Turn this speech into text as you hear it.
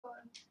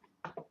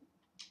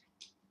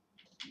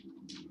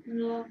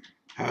No.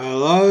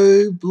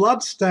 Hello,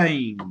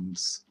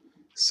 Bloodstains.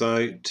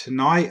 So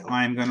tonight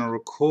I'm going to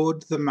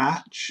record the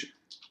match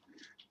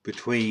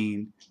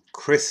between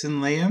Chris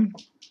and Liam.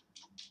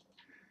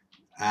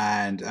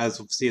 And as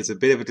a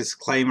bit of a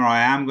disclaimer,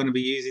 I am going to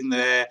be using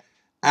their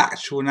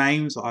actual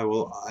names.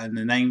 And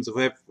the names of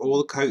all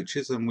the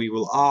coaches, and we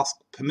will ask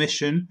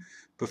permission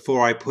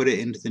before I put it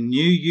into the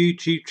new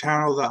YouTube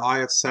channel that I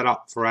have set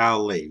up for our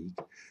league,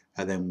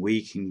 and then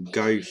we can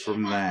go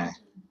from there.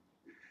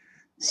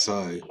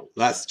 So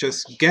let's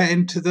just get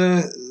into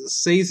the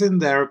season.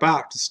 They're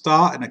about to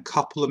start in a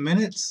couple of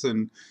minutes,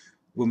 and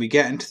when we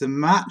get into the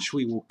match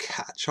we will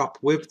catch up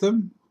with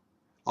them.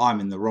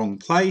 I'm in the wrong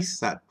place,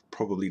 that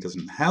probably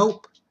doesn't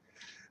help.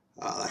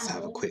 Let's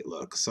have a quick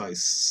look. So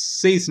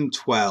season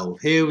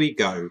 12, here we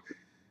go.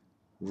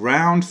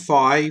 Round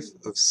 5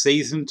 of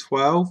season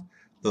 12,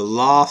 the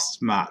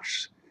last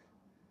match.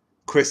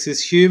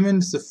 Chris's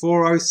Humans, the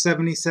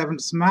 4077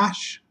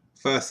 Smash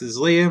versus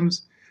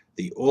Liam's,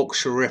 the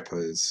Orcshire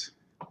Rippers.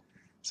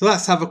 So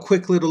let's have a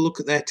quick little look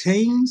at their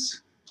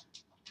teams.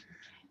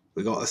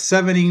 We've got a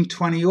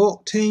 1720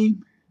 Orc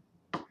team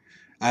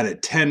and a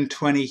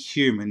 1020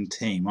 Human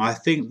team. I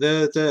think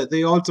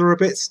the odds are a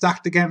bit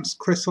stacked against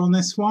Chris on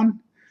this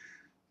one,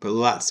 but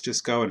let's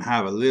just go and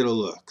have a little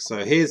look.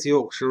 So here's the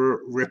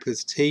Orcshire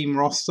Rippers team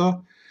roster.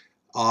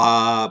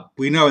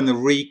 We know in the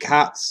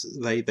recaps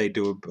they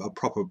do a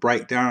proper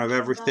breakdown of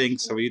everything,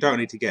 so we don't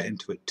need to get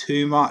into it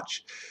too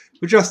much,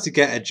 but just to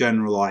get a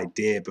general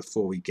idea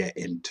before we get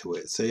into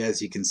it. So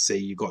as you can see,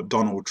 you've got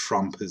Donald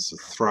Trump as a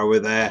thrower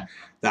there.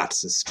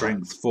 That's a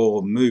strength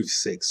 4, move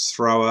 6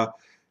 thrower.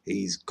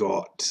 He's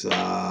got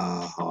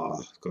have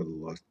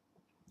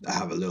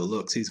a little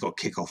look. So he's got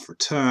kickoff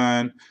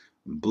return,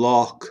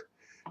 block.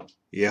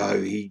 You know,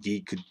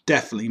 he could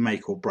definitely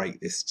make or break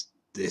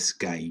this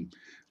game.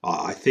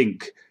 I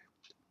think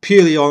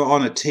purely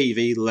on a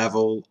TV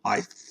level,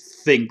 I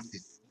think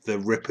the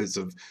Rippers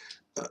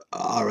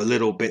are a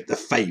little bit the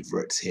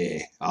favourites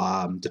here,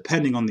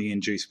 depending on the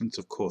inducements,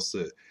 of course,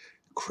 that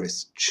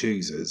Chris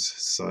chooses.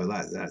 So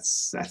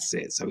that's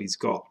it. So he's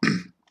got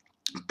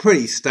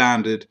pretty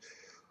standard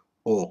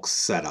Orc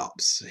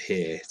setups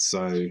here.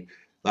 So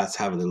let's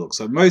have a little look.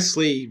 So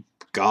mostly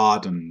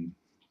guard and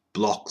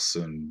blocks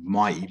and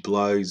mighty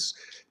blows.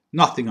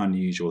 Nothing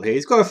unusual here.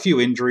 He's got a few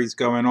injuries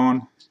going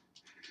on.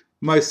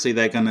 Mostly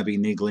they're going to be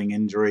niggling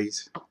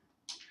injuries.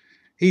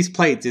 He's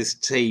played this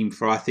team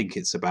for, I think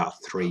it's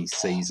about 3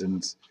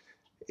 seasons.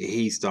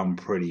 He's done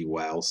pretty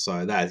well.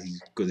 So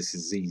he's good.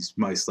 He's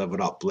most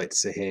leveled up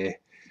blitzer here.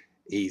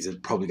 He's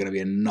probably going to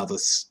be another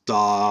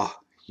star.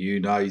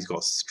 You know, he's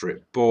got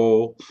strip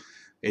ball.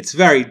 It's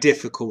very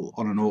difficult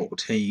on an Orc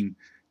team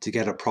to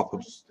get a proper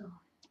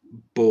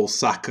ball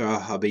sacker.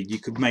 I mean, you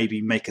could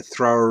maybe make a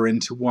thrower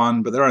into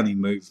one, but they're only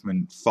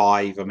movement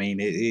 5. I mean,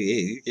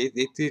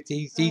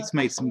 he's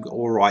made some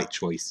alright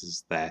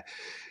choices there.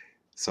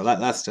 So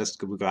that's just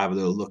good. We're going to have a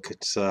little look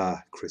at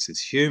Chris's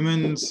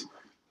Humans.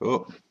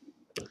 Oh,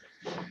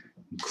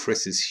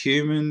 Chris's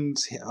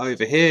Humans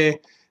over here.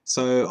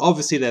 So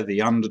obviously they're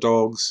the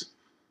underdogs.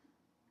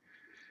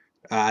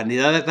 And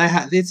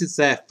this is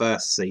their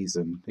first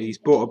season. He's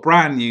brought a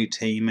brand new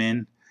team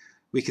in.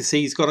 We can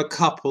see he's got a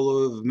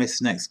couple of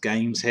missed next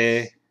games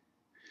here.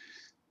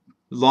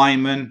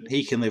 Lineman,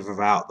 he can live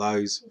without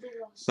those.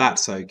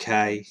 That's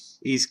okay.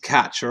 He's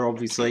catcher,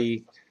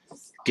 obviously,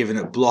 giving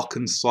it block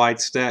and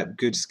sidestep.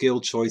 Good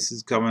skill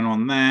choices going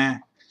on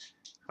there.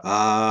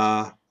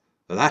 But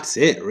that's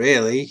it,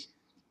 really.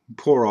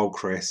 Poor old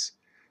Chris.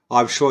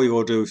 I'm sure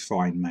you'll do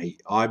fine,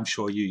 mate. I'm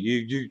sure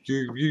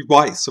you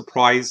might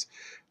surprise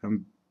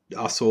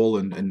us all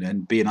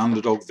and be an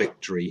underdog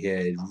victory here.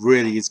 It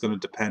really is going to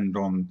depend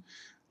on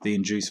the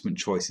inducement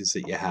choices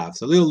that you have.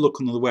 So a little look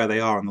on where they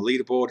are on the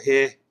leaderboard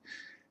here.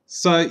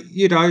 So,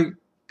 you know,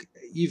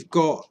 you've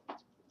got,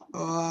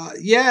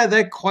 yeah,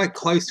 they're quite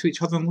close to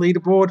each other on the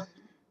leaderboard.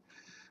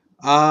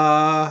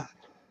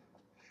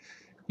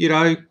 You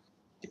know,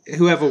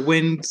 whoever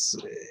wins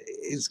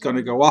is going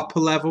to go up a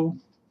level.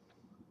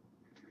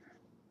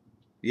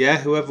 Yeah,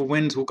 whoever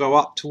wins will go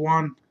up to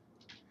 1.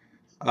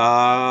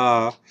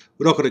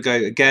 We're not going to go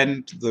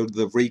again.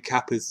 The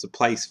recap is the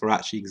place for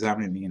actually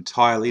examining the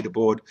entire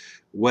leaderboard.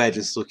 We're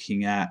just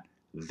looking at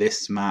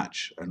this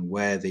match and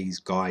where these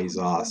guys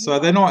are. So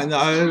they're not in the,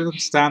 I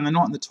understand they're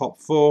not in the top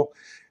 4.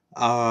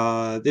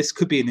 This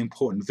could be an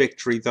important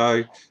victory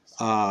though.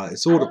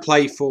 It's all to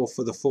play for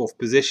the 4th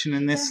position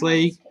in this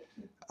league.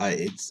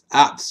 It's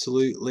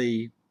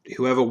absolutely,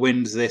 whoever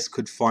wins this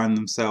could find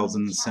themselves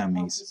in the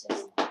semis.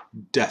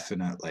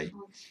 Definitely.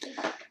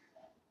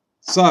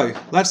 So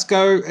let's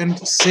go and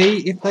see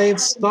if they have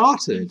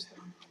started.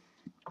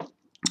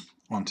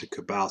 Onto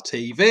Cabal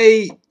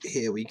TV.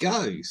 Here we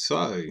go.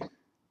 So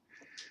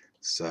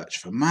search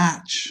for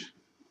match.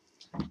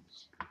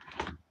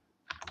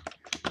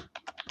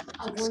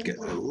 Let's get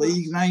the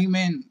league name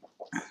in.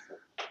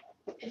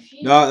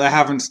 No, they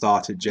haven't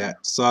started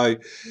yet. So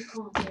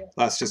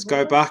let's just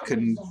go back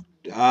and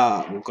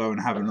we'll go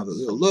and have another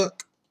little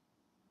look.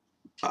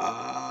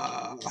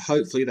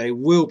 Hopefully they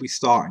will be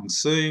starting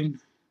soon.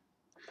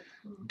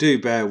 Do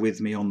bear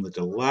with me on the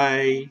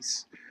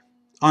delays.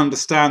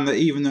 Understand that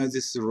even though this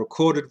is a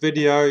recorded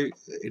video,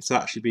 it's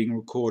actually being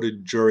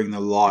recorded during the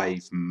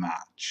live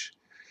match.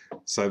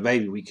 So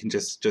maybe we can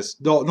just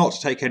not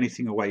to take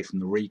anything away from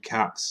the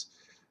recaps.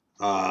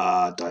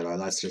 Don't know.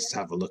 Let's just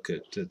have a look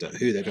at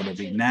who they're going to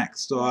be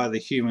next.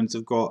 The humans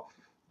have got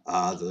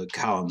the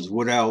Callum's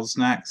Wood Elves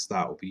next.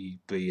 That will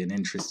be an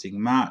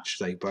interesting match.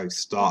 They both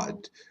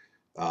started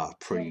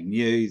pretty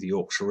new. The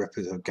Orcshire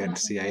Rippers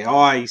against the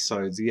AI.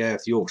 So yeah,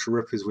 if the Orcshire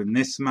Rippers win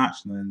this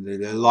match, then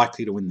they're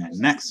likely to win their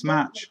next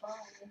match.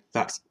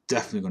 That's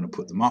definitely going to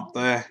put them up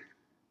there.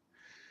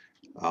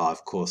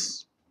 Of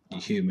course, the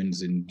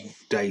humans in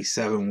day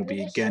 7 will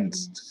be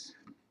against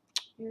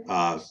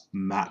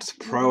Matt's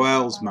Pro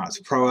Elves. Matt's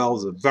Pro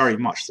Elves are very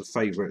much the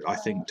favourite, I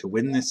think, to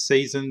win this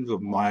season,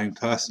 of my own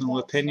personal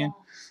opinion.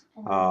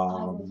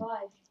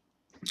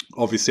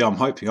 Obviously, I'm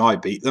hoping I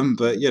beat them,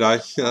 but you know,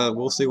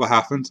 we'll see what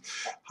happens.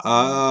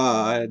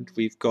 And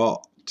we've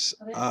got,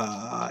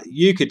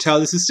 you could tell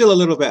this is still a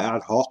little bit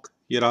ad hoc.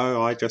 You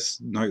know, I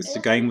just noticed the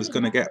game was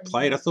going to get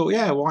played. I thought,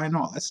 yeah, why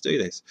not? Let's do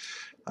this.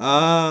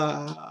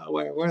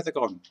 Where have they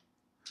gone?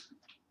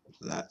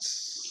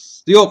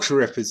 That's the Orcshire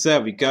Rippers.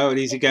 There we go. And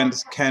he's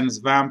against Ken's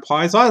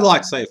Vampires. I'd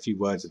like to say a few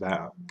words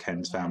about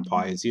Ken's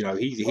Vampires. You know,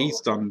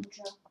 he's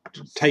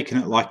taken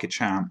it like a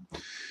champ.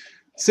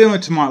 Similar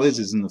to my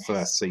Lizards in the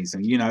first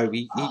season, you know,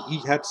 he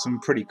had some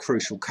pretty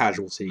crucial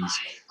casualties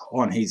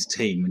on his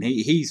team, and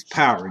he's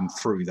powering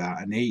through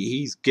that, and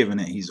he's given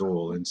it his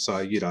all. And so,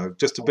 you know,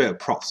 just a bit of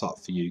props up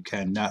for you,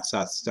 Ken.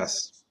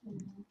 That's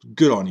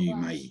good on you,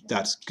 mate.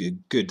 That's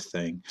good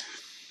thing.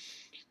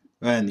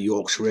 And the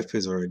Yorkshire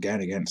Rippers are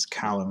again against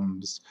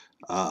Callum's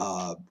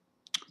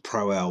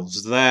Pro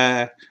Elves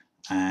there.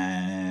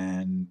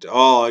 And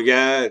oh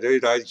yeah,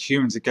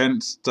 humans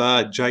against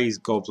Jay's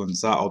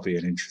Goblins. That'll be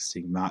an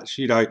interesting match.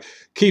 You know,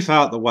 keep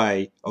out the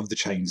way of the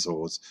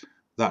chainsaws.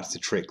 That's the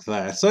trick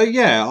there. So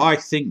yeah, I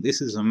think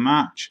this is a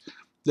match.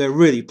 They're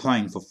really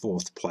playing for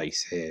 4th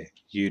place here.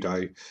 You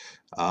know,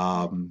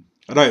 I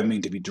don't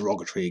mean to be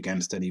derogatory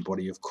against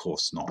anybody, of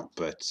course not.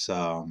 But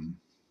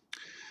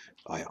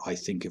I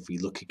think if we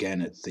look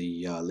again at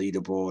the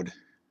leaderboard,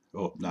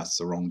 oh, that's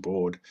the wrong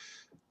board.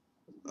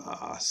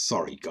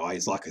 Sorry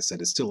guys, like I said,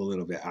 it's still a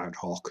little bit ad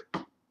hoc.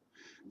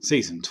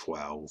 Season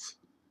 12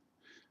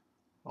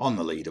 on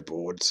the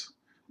leaderboards.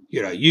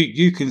 You know,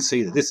 you can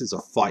see that this is a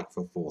fight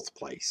for 4th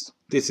place.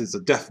 This is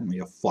definitely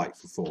a fight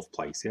for 4th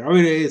place here. I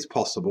mean, it is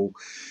possible.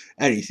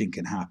 Anything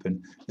can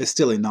happen. There's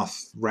still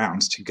enough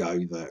rounds to go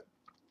that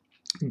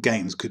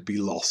games could be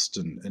lost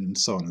and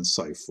so on and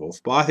so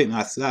forth. But I think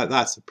that's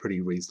a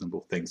pretty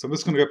reasonable thing. So I'm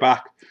just going to go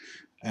back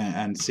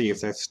and see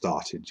if they've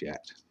started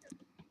yet.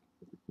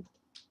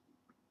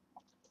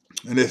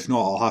 And if not,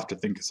 I'll have to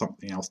think of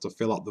something else to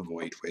fill up the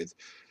void with.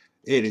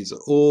 It is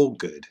all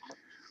good.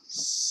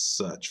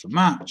 Search for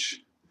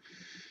match.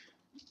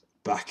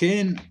 Back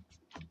in.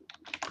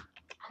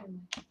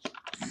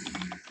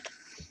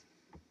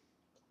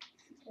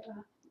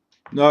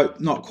 No,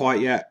 not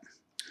quite yet.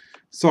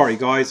 Sorry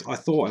guys, I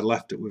thought I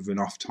left it with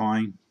enough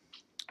time.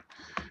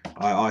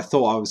 I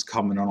thought I was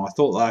coming on. I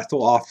thought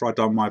after I'd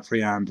done my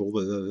preamble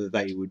that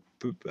they would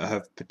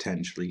have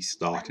potentially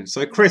started.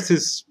 So Chris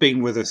has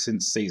been with us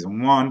since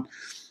season 1.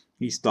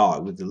 He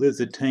started with the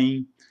Lizard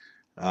team.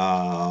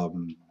 After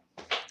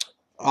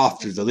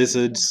the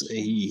Lizards,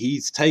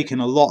 he's taken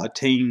a lot of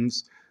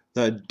teams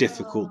that are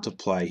difficult to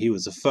play. He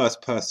was the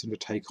first person to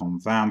take on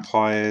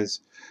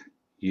Vampires.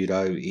 You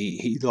know,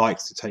 he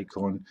likes to take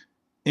on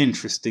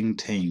interesting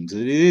teams.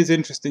 It is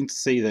interesting to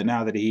see that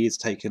now that he is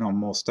taking on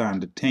more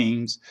standard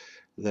teams,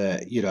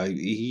 that, you know,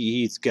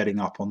 he's getting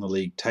up on the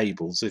league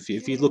tables. If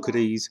you look at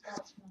his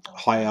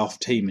high elf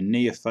team in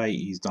Neophyte,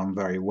 he's done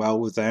very well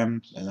with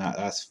them, and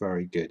that's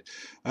very good.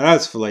 And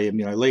as for Liam,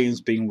 you know,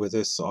 Liam's been with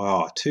us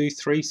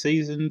 2-3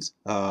 seasons.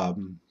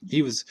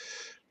 He was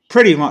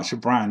pretty much a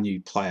brand new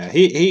player.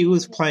 He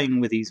was playing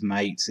with his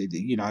mates,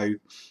 you know,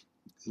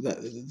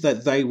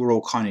 that they were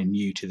all kind of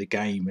new to the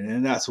game,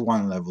 and that's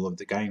one level of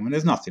the game, and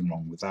there's nothing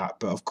wrong with that.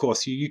 But of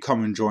course, you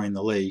come and join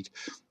the league,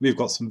 we've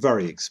got some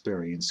very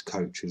experienced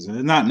coaches,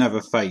 and that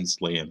never fazed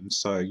Liam.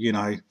 So, you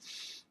know,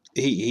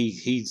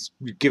 he's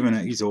given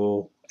it his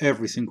all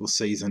every single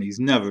season.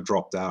 He's never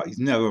dropped out, he's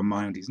never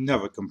moaned, he's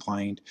never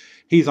complained.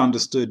 He's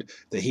understood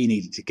that he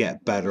needed to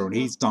get better, and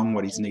he's done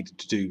what he's needed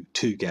to do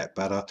to get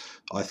better.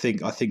 I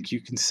think you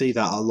can see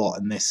that a lot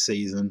in this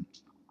season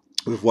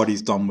with what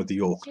he's done with the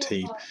Orc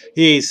team.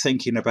 He is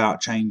thinking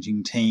about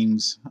changing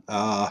teams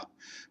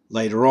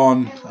later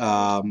on.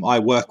 I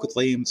work with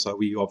Liam, so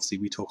we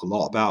talk a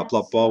lot about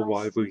Blood Bowl,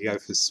 why we go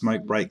for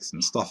smoke breaks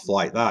and stuff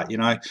like that. You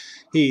know,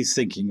 he's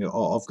thinking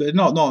of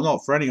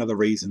not for any other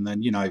reason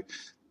than, you know,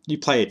 you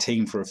play a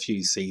team for a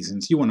few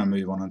seasons, you want to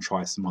move on and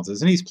try some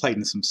others. And he's played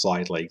in some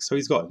side leagues, so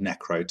he's got a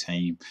Necro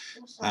team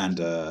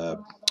and a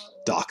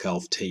Dark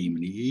Elf team,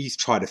 and he's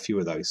tried a few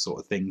of those sort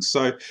of things.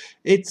 So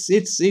it's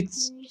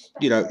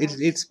you know,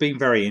 it's been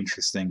very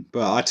interesting.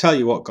 But I tell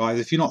you what, guys,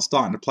 if you're not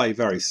starting to play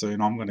very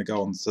soon, I'm going to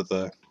go on to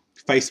the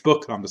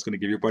Facebook, and I'm just going to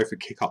give you both a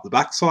kick up the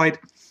backside.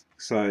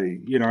 So,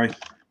 you know,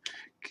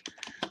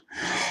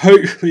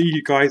 hopefully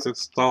you guys have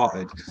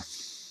started.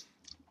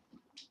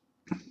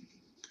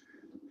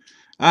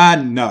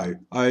 And no.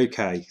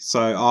 Okay,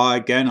 so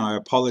again, I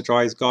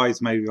apologise,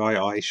 guys. Maybe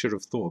I should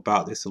have thought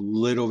about this a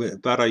little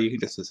bit better. You can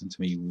just listen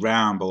to me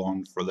ramble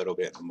on for a little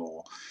bit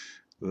more.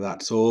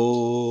 That's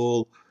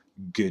all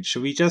good.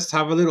 Shall we just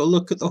have a little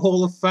look at the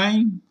Hall of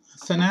Fame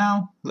for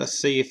now? Let's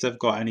see if they've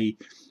got any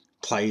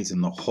plays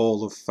in the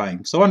Hall of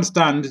Fame. So I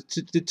understand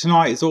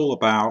tonight is all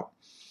about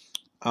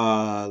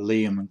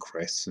Liam and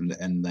Chris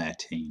and their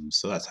teams.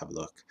 So let's have a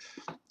look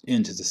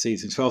into the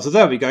season 12. So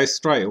there we go,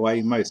 straight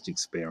away, most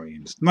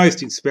experienced.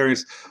 Most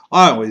experienced.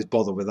 I don't always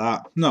bother with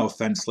that. No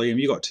offence, Liam,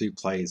 you got 2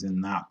 players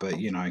in that, but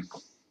you know,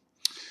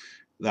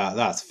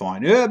 that's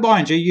fine.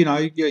 Mind you, you know,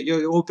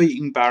 you're all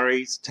beating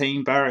Barry's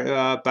team.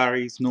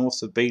 Barry's North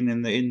have been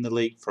in the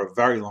league for a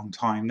very long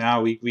time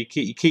now. You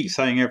keep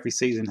saying every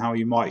season how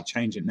you might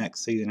change it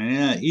next season,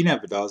 and he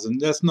never does.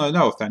 And there's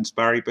no offence,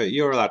 Barry, but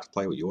you're allowed to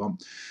play what you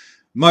want.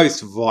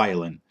 Most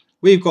violent.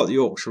 We've got the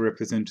Orcshire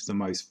Rippers into the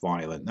most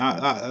violent.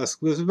 That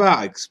was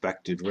about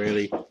expected,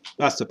 really.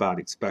 That's about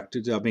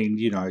expected. I mean,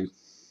 you know,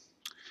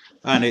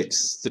 and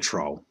it's the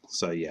Troll.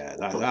 So yeah,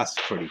 that's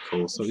pretty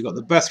cool. So we've got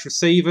the best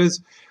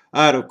receivers.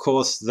 And of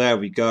course, there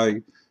we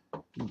go.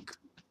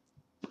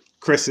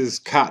 Chris's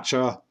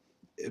catcher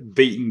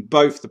beating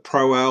both the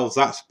Pro Elves.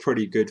 That's a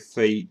pretty good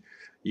feat.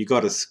 You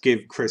got to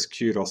give Chris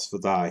kudos for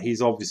that.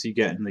 He's obviously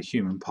getting the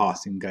human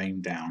passing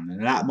game down,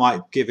 and that might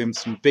give him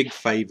some big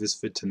favours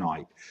for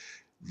tonight.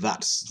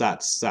 That's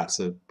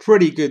a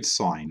pretty good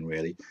sign,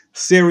 really.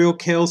 Serial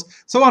kills.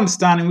 So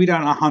understanding we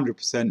don't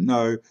 100%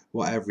 know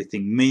what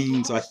everything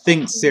means. I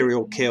think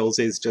serial kills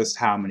is just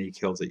how many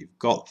kills that you've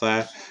got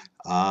there.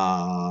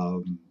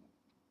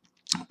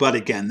 But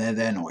again,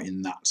 they're not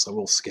in that, so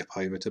we'll skip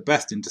over to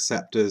best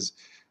interceptors,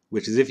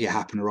 which is if you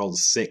happen to roll a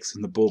 6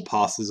 and the ball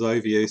passes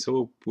over you.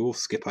 So we'll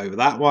skip over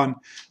that one.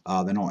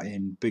 They're not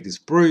in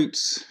biggest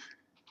brutes.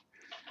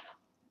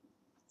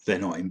 They're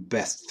not in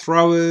best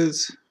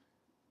throwers.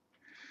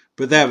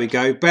 But there we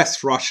go,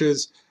 best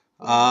rushers.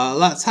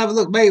 Let's have a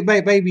look.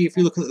 Maybe if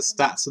you look at the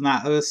stats on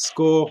that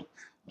score,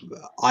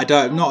 not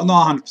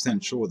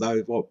 100% sure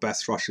though what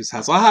best rushers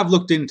has. I have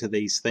looked into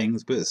these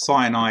things, but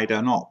Cyanide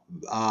are not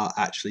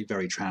actually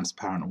very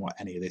transparent on what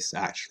any of this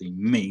actually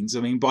means. I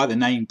mean, by the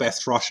name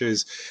best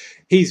rushers,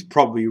 he's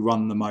probably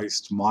run the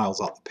most miles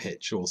up the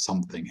pitch or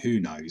something. Who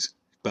knows?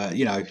 But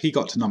you know, he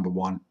got to number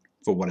 1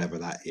 for whatever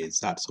that is.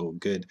 That's all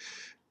good.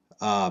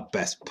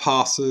 Best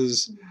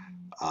passers.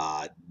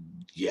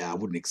 Yeah, I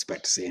wouldn't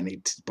expect to see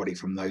anybody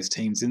from those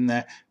teams in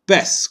there.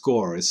 Best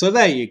scorers. So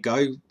there you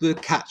go. The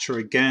catcher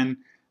again.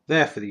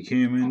 There for the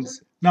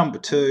humans. Number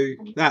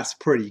 2. That's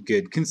pretty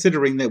good,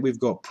 considering that we've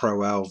got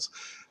Pro Elves.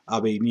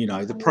 I mean, you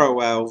know, the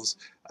Pro Elves,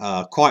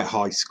 quite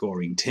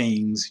high-scoring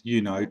teams.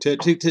 You know,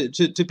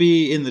 to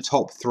be in the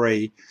top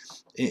 3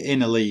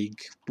 in a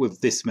league with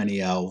this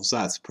many Elves,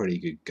 that's pretty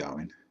good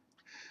going.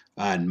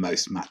 And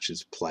most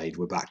matches played.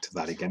 We're back to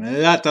that again. And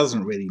that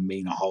doesn't really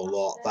mean a whole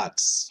lot.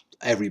 That's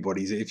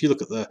everybody's. If you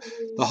look at the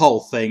whole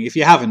thing, if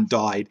you haven't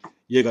died,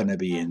 you're going to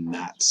be in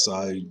that.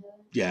 So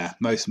yeah,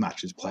 most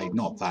matches played,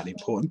 not that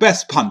important.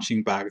 Best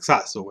punching bags,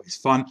 that's always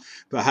fun.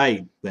 But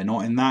hey, they're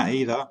not in that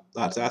either.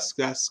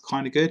 That's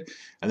kind of good.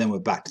 And then we're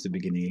back to the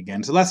beginning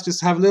again. So let's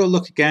just have a little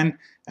look again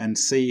and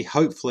see.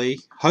 Hopefully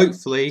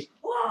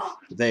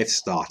they've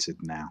started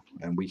now,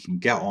 and we can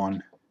get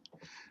on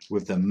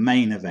with the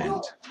main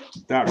event.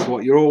 That's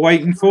what you're all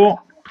waiting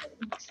for.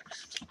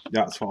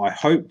 That's what I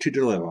hope to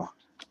deliver.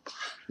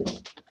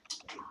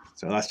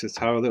 So let's just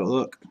have a little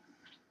look.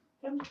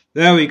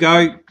 There we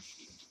go.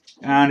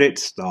 And it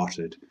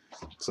started.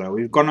 So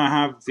we're going to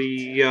have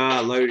the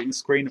loading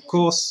screen, of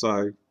course.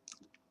 So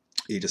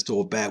you just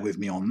all bear with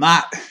me on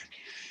that.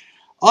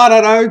 I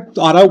don't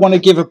know. I don't want to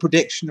give a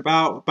prediction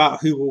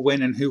about who will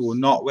win and who will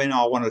not win.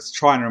 I want to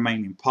try and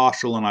remain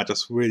impartial, and I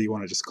just really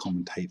want to just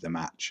commentate the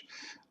match.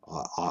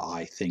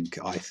 I think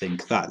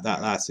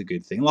that's a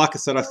good thing. Like I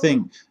said, I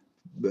think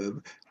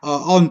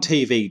on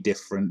TV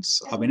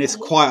difference, I mean, it's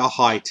quite a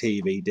high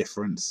TV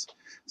difference.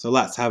 So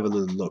let's have a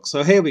little look.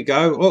 So here we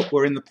go. Oh,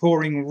 we're in the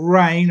pouring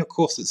rain. Of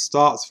course, it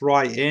starts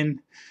right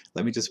in.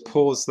 Let me just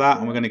pause that,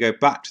 and we're going to go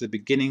back to the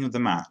beginning of the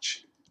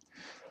match.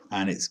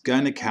 And it's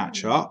going to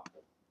catch up,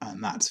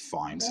 and that's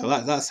fine. So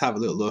let's have a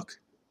little look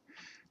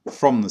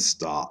from the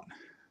start.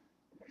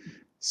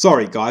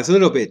 Sorry, guys, a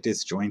little bit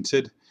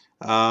disjointed.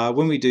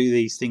 When we do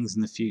these things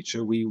in the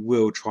future, we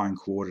will try and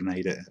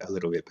coordinate it a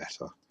little bit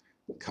better.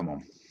 Come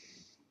on.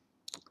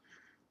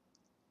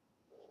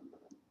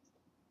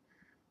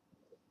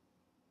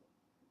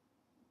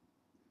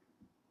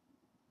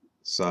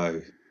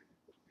 So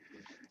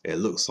it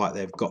looks like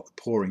they've got the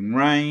pouring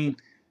rain.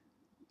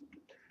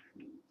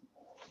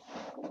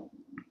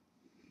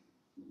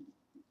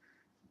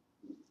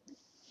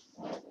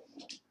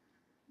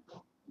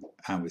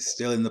 And we're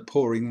still in the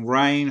pouring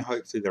rain.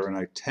 Hopefully there are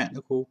no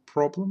technical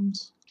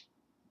problems.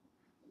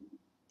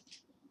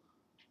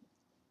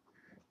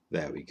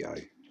 There we go.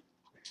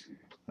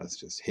 Let's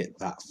just hit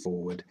that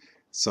forward.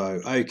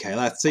 So, okay,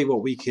 let's see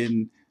what we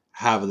can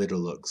have a little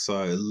look.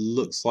 So it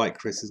looks like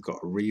Chris has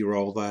got a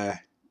reroll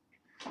there.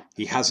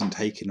 He hasn't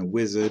taken a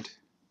wizard.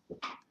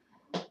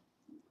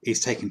 He's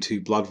taken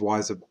 2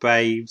 Bloodwiser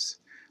Babes.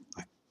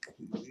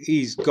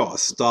 He's got a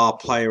star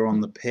player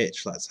on the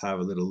pitch. Let's have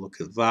a little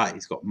look at that.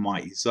 He's got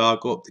Mighty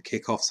Zerg up. The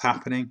kickoff's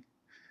happening.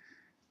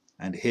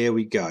 And here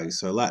we go.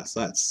 So let's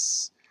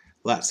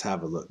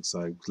have a look.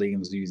 So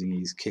Liam's using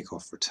his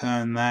kickoff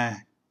return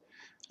there.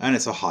 And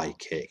it's a high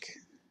kick.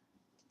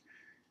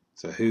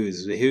 So who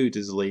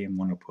does Liam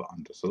want to put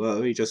under? So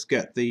let me just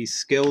get these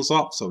skills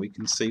up so we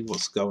can see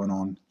what's going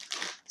on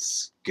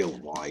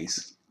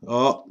skill-wise.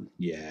 Oh,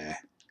 yeah.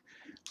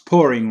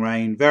 Pouring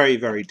Rain, very,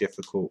 very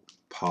difficult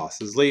pass.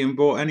 Has Liam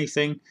bought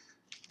anything?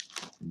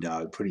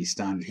 No, pretty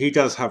standard. He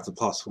does have the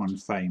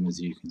 +1 fame, as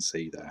you can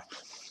see there.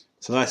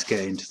 So let's get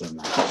into the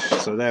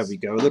match. So there we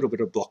go, a little bit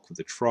of block with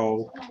the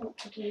troll.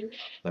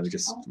 Let me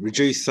just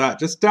reduce that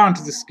just down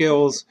to the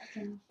skills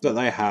that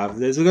they have.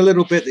 There's a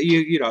little bit that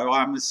you know,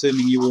 I'm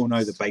assuming you all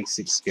know the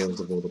basic skills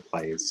of all the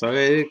players. So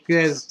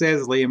there's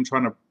Liam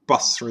trying to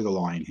bust through the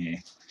line here.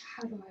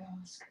 How do I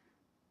ask?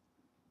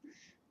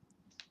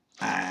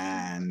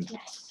 And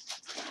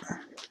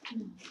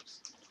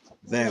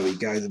there we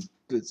go.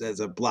 There's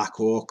a Black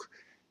Orc.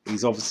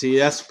 He's obviously,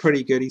 that's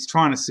pretty good. He's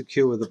trying to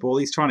secure the ball.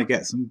 He's trying to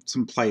get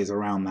some players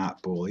around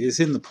that ball. He's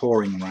in the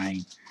pouring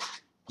rain.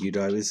 You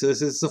know, it's a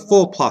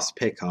 4+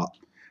 pickup.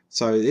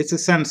 So it's a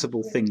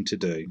sensible thing to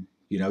do.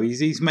 You know,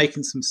 he's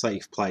making some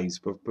safe plays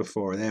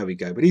before. There we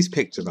go. But he's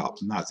picked it up,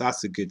 and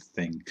that's a good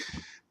thing.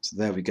 So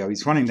there we go.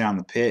 He's running down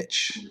the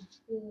pitch.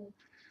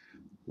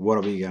 What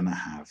are we going to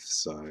have?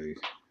 So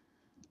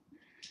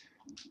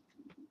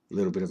a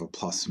little bit of a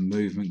plus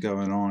movement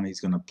going on. He's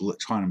going to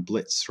try and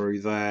blitz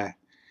through there.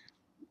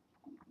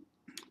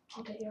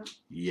 I'll get you.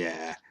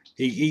 Yeah,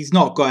 he's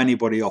not got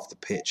anybody off the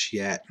pitch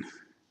yet.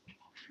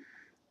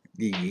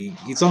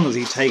 As long as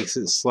he takes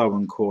it slow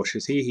and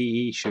cautious,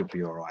 he should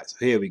be all right. So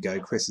here we go.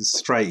 Chris is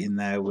straight in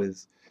there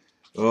with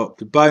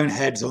the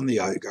boneheads on the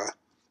ogre.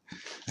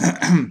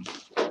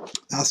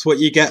 That's what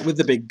you get with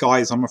the big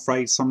guys, I'm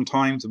afraid,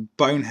 sometimes. A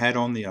bonehead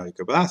on the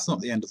ogre. But that's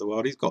not the end of the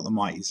world. He's got the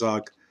Mighty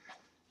Zug.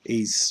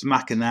 He's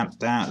smacking that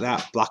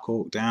Black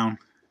Orc down.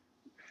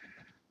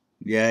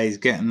 Yeah, he's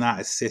getting that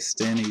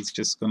assist in. He's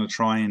just going to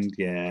try and,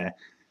 yeah.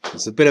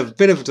 There's a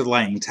bit of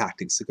delaying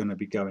tactics are going to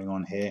be going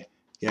on here.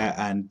 Yeah,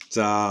 and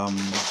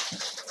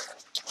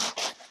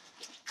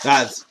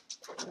that's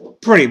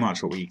pretty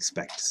much what we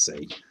expect to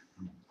see.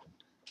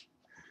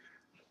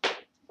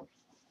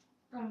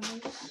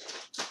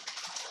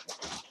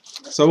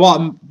 So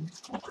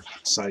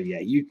yeah,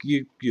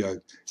 you know,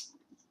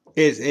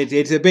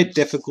 it's a bit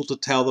difficult to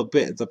tell the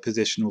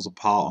positionals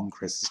apart on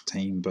Chris's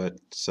team, but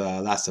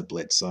that's a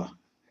blitzer.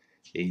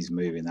 He's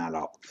moving that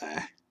up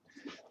there.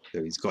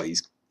 So he's got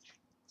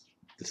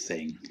the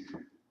thing.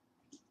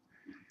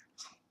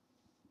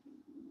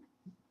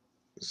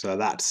 So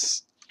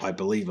that's, I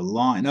believe,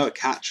 a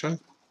catcher.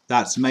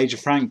 That's Major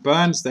Frank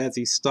Burns. There's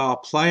his star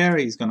player.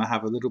 He's going to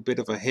have a little bit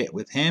of a hit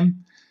with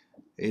him.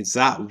 Is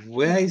that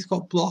where he's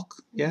got block?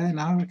 Yeah,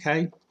 no,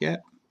 okay, yeah.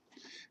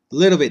 A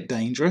little bit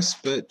dangerous,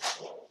 but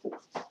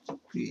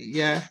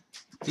yeah.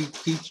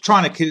 He's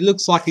trying to, it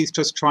looks like he's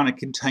just trying to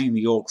contain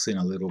the Orcs in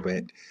a little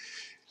bit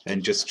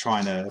and just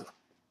trying to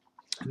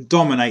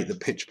dominate the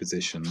pitch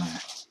position there.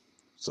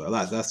 So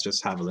let's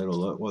just have a little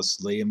look. What's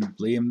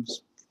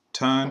Liam's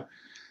turn?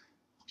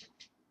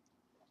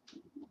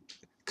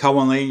 Come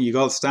on, Liam, you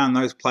got to stand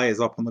those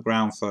players up on the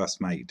ground first,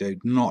 mate. Do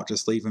not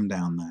just leave them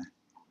down there.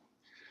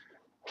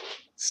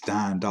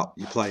 Stand up,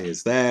 your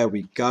players. There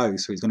we go.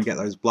 So he's going to get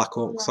those Black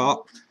Orcs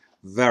up.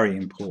 Very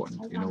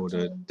important in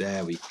order.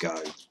 There we go.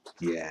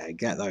 Yeah,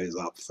 get those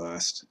up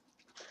first.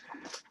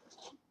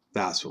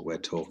 That's what we're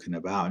talking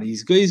about. And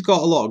he's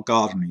got a lot of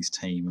guard on his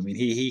team. I mean,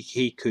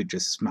 he could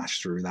just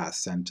smash through that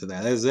centre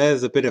there.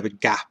 There's a bit of a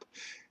gap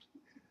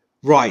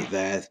right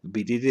there,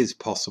 but it is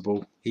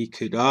possible. He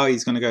could. Oh,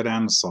 he's going to go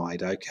down the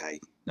side.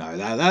 Okay, no,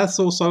 that's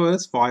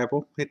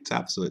viable. It's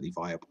absolutely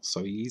viable.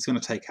 So he's going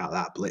to take out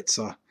that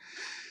blitzer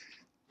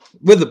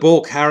with the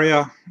ball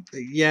carrier.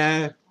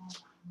 Yeah,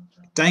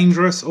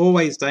 dangerous.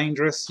 Always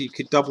dangerous. You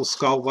could double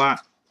skull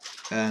that,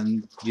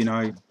 and you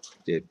know.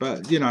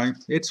 But you know,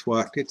 it's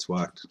worked. It's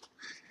worked.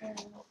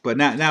 But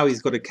now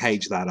he's got to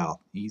cage that up.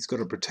 He's got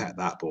to protect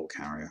that ball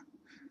carrier.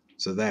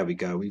 So there we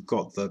go. We've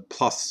got the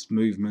plus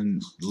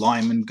movement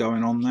lineman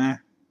going on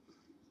there.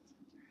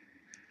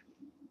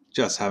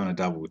 Just having a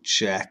double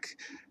check.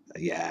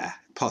 Yeah,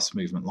 plus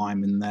movement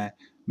lineman there.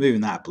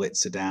 Moving that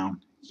blitzer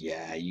down.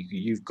 Yeah,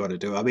 you've got to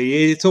do it. I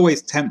mean, it's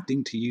always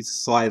tempting to use the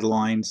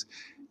sidelines.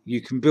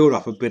 You can build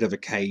up a bit of a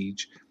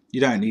cage. You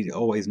don't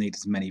always need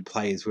as many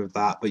players with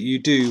that, but you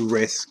do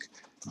risk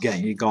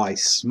getting your guy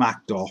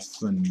smacked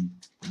off and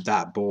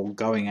that ball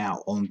going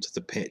out onto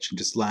the pitch and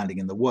just landing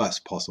in the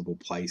worst possible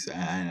place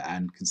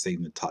and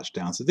conceding the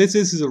touchdown. So this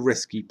is a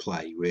risky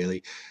play,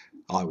 really,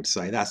 I would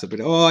say. That's a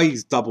bit, oh,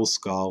 he's double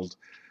skulled.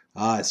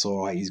 It's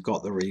all right, he's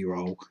got the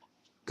reroll.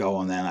 Go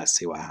on then, let's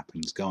see what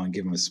happens. Go on,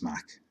 give him a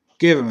smack.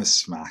 Give him a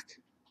smack.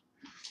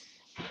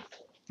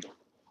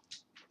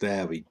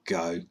 There we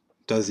go.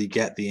 Does he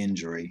get the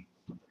injury?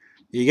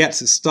 He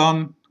gets a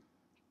stun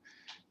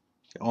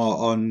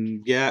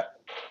on yeah.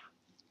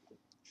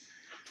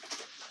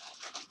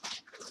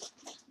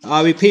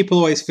 I mean, people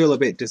always feel a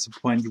bit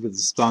disappointed with the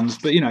stuns,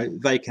 but you know,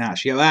 they can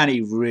actually go, and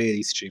he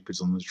really stupid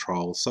on the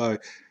troll. So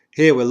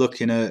here we're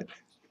looking at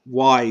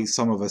why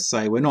some of us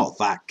say we're not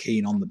that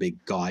keen on the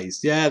big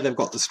guys. Yeah, they've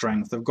got the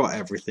strength, they've got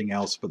everything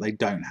else, but they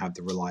don't have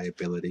the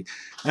reliability.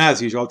 And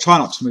as usual, I'll try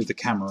not to move the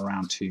camera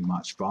around too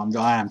much, but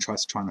I am trying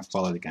to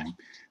follow the game.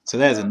 So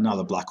there's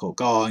another Black Orc.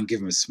 Go and give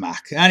him a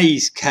smack, and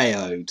he's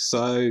KO'd.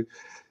 So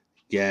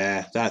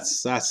yeah,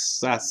 that's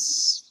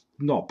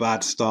not a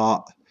bad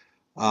start.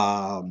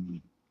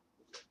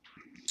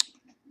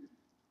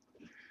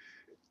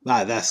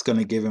 That's going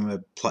to give him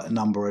a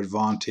number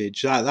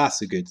advantage.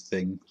 That's a good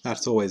thing.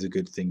 That's always a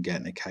good thing,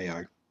 getting a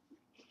KO.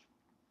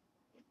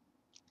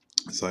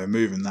 So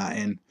moving that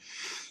in.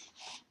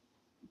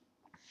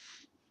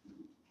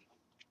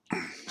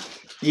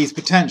 He's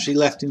potentially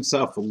left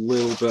himself a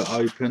little bit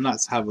open.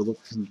 Let's have a look.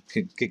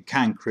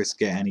 Can Chris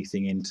get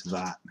anything into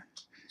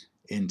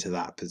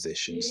that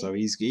position? So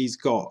he's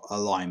got a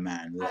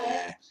lineman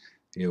there.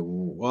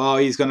 Well,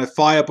 he's going to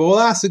fireball.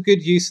 That's a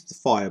good use of the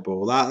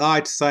fireball.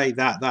 I'd say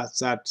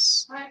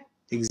that's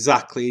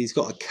exactly. He's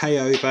got a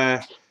KO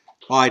there.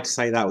 I'd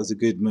say that was a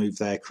good move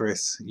there,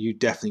 Chris. You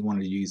definitely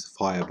wanted to use the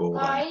fireball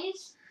there.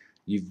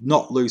 You've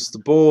not loosed the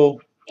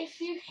ball.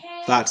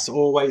 That's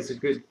always a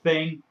good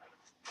thing.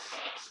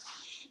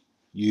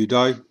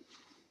 Judo.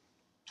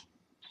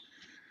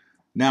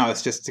 Now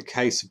it's just a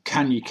case of,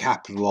 can you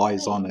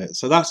capitalise on it?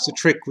 So that's the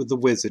trick with the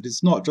wizard.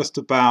 It's not just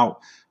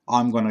about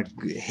I'm going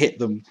to hit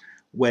them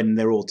when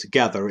they're all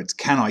together. It's,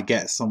 can I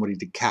get somebody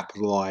to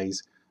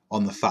capitalise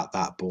on the fact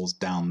that ball's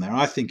down there?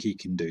 I think he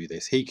can do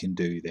this. He can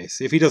do this.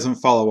 If he doesn't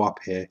follow up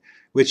here,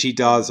 which he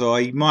does, or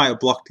he might have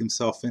blocked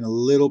himself in a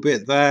little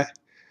bit there.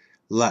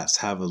 Let's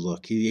have a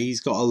look.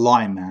 He's got a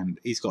lineman.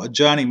 He's got a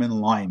journeyman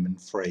lineman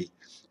free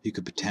who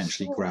could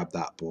potentially grab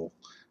that ball.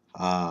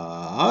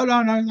 Oh,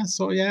 no, that's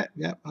all. Yeah,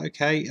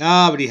 okay.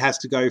 But he has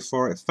to go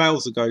for it.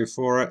 Fails to go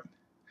for it.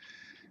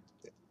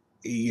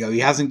 He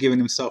hasn't given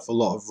himself a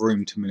lot of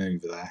room to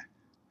manoeuvre there.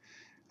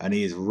 And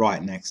he is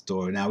right next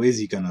door. Now, is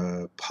he going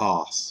to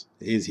pass?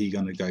 Is he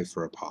going to go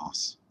for a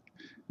pass?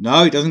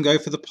 No, he doesn't go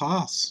for the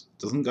pass.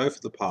 Doesn't go for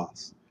the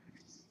pass.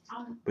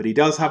 But he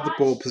does have the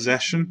ball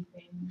possession.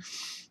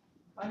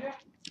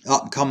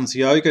 Up comes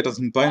Yoga.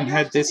 Doesn't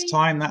bonehead this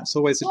time. That's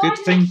always a good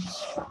thing.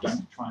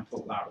 Don't try and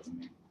talk louder than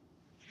me.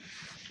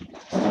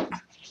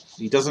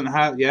 He doesn't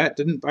have... Yeah,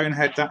 didn't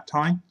bonehead that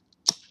time.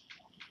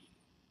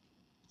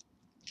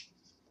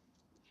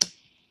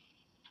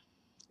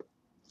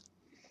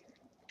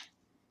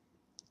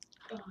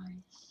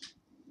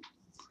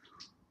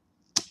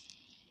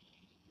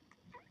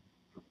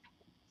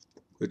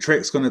 The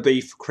trick's going to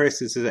be for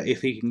Chris is that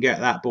if he can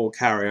get that ball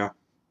carrier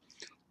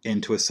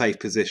into a safe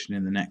position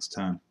in the next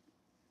turn.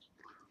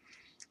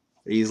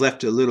 He's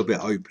left it a little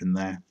bit open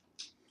there.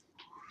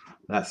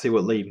 Let's see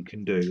what Liam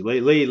can do.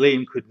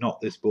 Liam could knock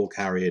this ball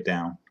carrier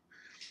down.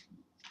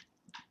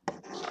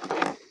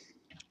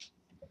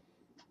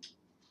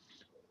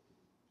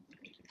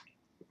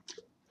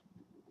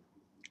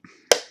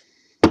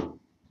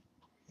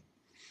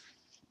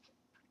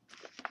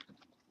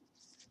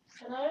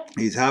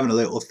 He's having a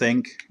little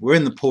think. We're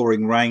in the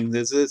pouring rain.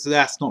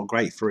 That's not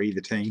great for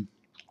either team.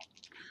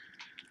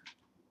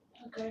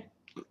 Okay.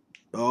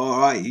 All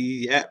right.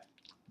 Yeah.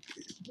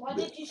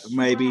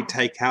 Maybe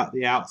take out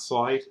the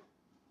outside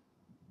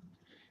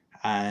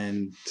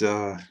and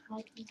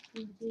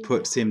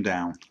puts him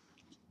down.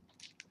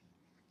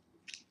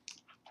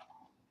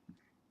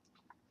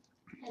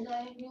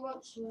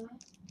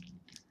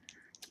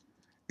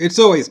 It's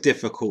always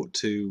difficult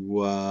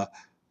to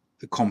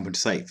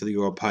compensate for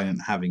your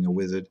opponent having a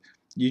wizard.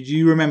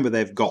 You remember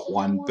they've got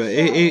one, but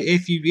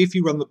if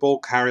you run the ball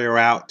carrier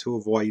out to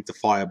avoid the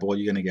fireball,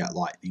 you're going to get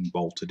lightning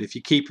bolted. If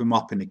you keep him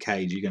up in the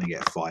cage, you're going to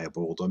get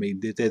fireballed. I mean,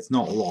 there's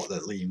not a lot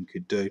that Liam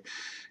could do.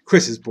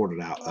 Chris has brought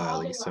it out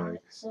early, so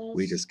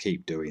we just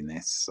keep doing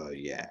this. So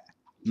yeah,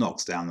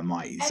 knocks down the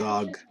mighty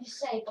Zug,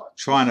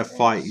 trying to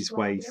fight his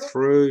way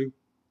through,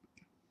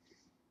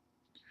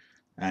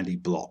 and he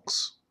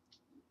blocks.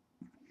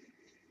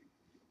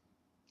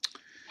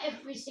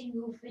 Every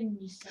single thing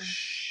you say.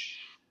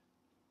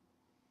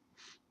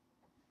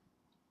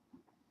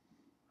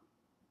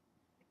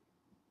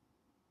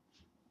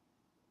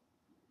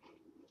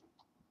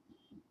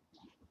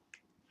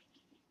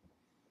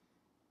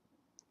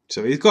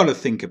 So he's got to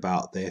think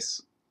about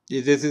this.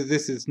 This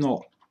is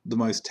not the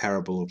most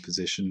terrible of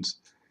positions.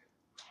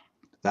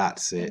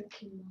 That's it.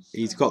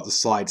 He's got the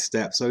side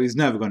step, so he's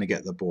never going to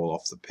get the ball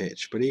off the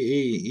pitch. But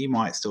he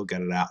might still get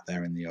it out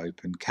there in the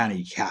open. Can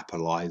he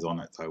capitalise on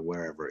it, though,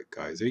 wherever it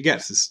goes? If he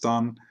gets a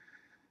stun,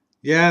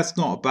 yeah, it's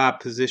not a bad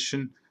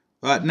position.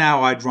 But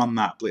now I'd run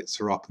that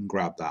blitzer up and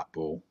grab that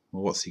ball.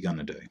 Well, what's he going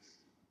to do?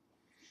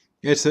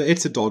 It's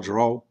a dodge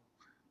roll.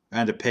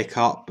 and a pick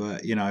up,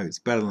 but you know it's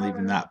better than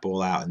leaving that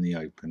ball out in the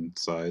open.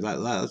 So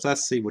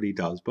let's see what he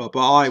does. But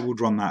I would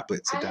run that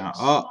blitzer down.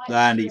 Oh,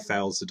 and he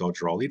fails the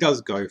dodge roll. He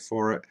does go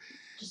for it.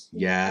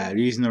 Yeah,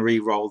 using the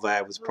re-roll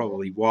there was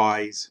probably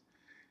wise.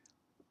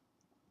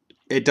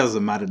 It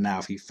doesn't matter now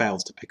if he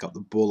fails to pick up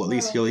the ball. At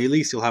least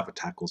he'll have a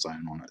tackle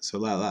zone on it. So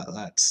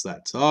that's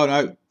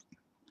oh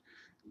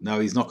no,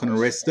 he's not going to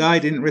risk. I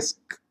didn't risk.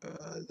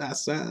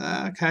 That's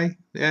okay.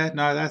 Yeah,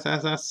 no,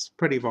 that's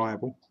pretty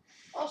viable.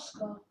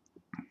 Oscar.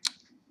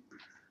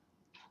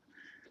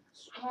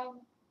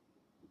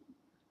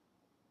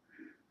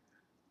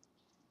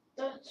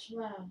 Don't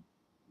swear.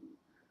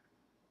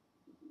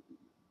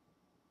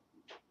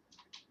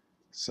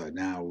 So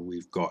now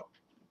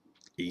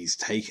he's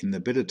taken a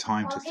bit of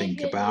time to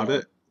think about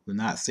it, and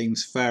that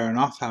seems fair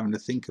enough, having to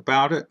think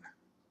about it.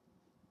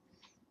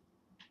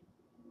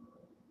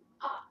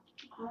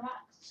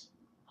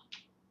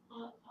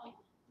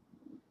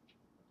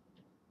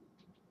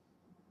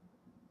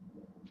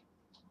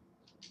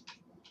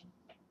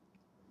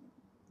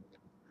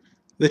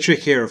 The trick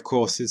here, of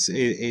course, is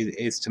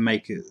to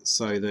make it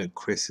so that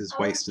Chris has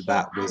wasted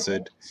that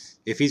wizard.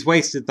 If he's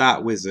wasted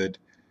that wizard,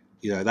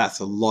 you know,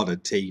 that's a lot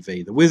of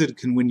TV. The wizard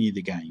can win you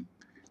the game.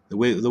 The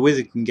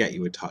wizard can get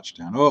you a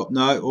touchdown. Oh,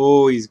 no.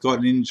 Oh, he's got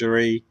an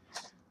injury.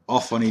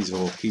 Off on his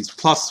Orc. He's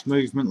plus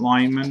movement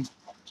lineman.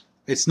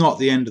 It's not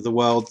the end of the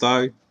world,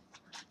 though.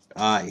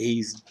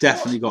 He's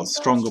definitely got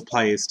stronger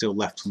players still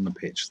left on the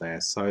pitch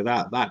there. So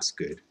that's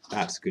good.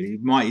 That's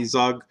good. Mighty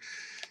Zug.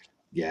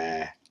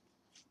 Yeah.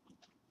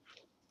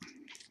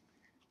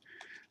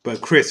 But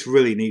Chris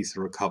really needs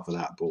to recover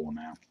that ball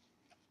now.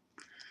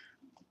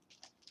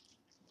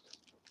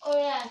 Oh,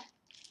 yeah.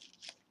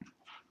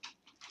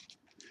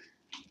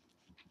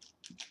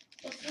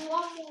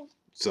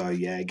 So,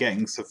 yeah,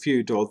 getting a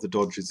few of the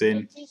dodges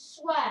in. If you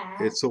swear,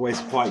 it's always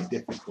quite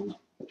difficult.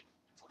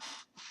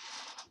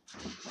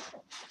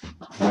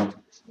 If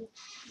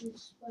you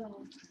swear.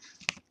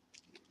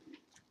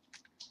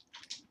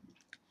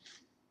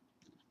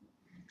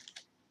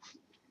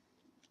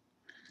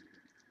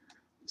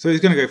 So he's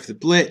going to go for the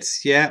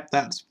blitz. Yeah,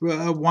 that's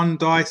one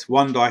dice.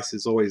 One dice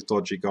is always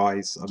dodgy,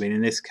 guys. I mean,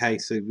 in this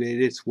case,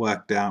 it's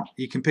worked out.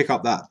 You can pick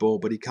up that ball,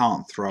 but he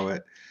can't throw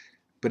it.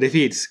 But if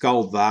he'd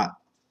sculled that,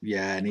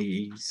 yeah, and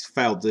he's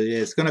failed.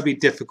 It's going to be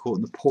difficult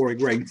in the pouring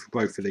rain for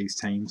both of these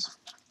teams.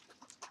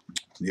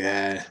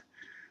 Yeah.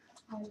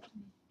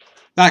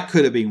 That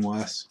could have been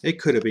worse. It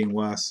could have been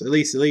worse. At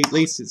least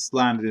it's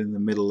landed in the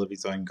middle of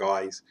his own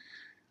guys.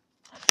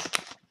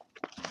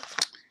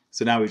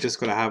 So now we've just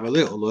got to have a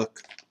little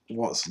look.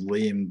 What's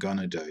Liam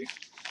gonna do?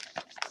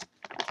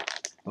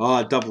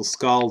 Oh, double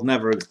skull.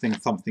 Never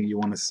something you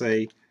want to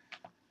see.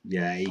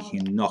 Yeah, he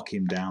can knock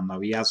him down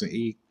though. He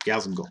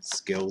hasn't got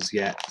skills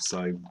yet.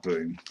 So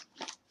boom.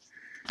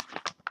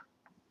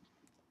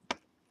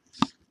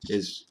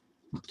 Is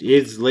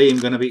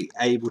Liam going to be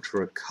able to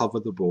recover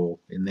the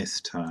ball in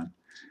this turn?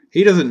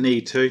 He doesn't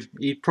need to.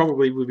 He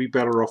probably would be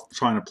better off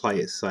trying to play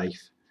it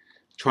safe,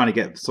 trying to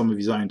get some of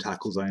his own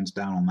tackle zones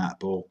down on that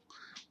ball.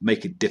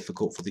 Make it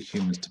difficult for the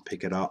humans to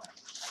pick it up.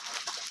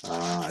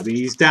 I mean,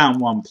 he's down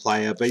one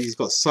player, but he's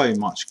got so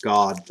much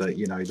guard that,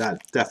 you know,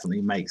 that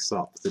definitely makes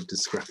up the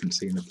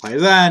discrepancy in the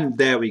players. And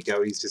there we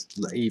go. He's just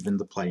evened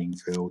the playing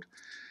field.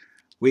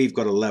 We've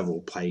got a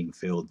level playing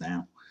field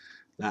now.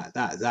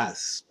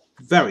 That's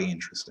very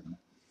interesting.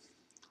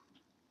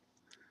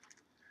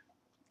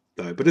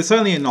 Though, but it's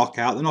only a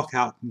knockout. The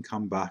knockout can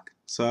come back.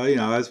 So, you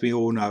know, as we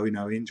all know,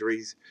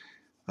 injuries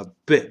are a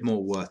bit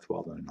more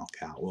worthwhile than a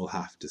knockout. We'll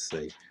have to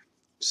see.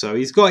 So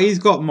he's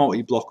got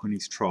multi-block on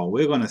his troll.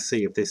 We're going to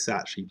see if this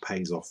actually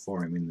pays off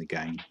for him in the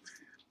game.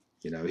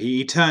 You know,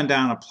 he turned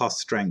down a plus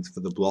strength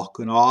for the block,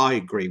 and I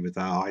agree with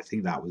that. I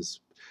think that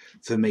was,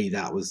 for me,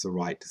 that was the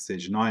right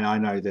decision. I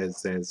know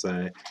there's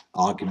an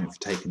argument for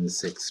taking the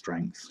 6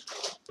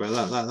 strength, but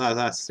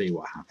let's see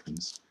what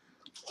happens.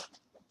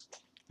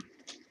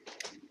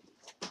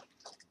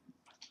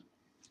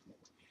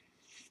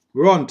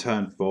 We're on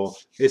turn 4.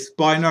 It's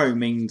by no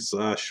means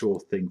a sure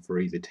thing for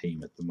either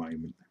team at the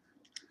moment.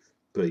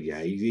 But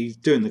yeah, he's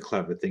doing the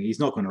clever thing. He's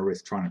not going to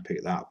risk trying to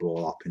pick that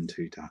ball up in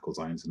 2 tackle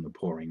zones in the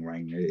pouring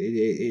rain.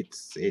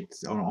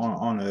 It's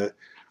on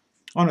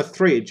a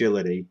 3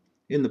 agility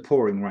in the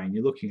pouring rain.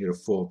 You're looking at a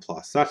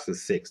 4+. That's the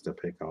 6 to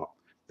pick up.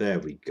 There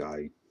we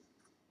go.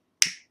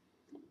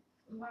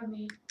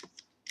 Mommy.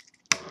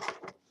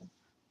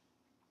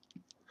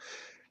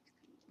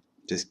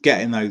 Just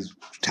getting those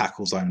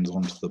tackle zones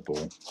onto the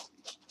ball.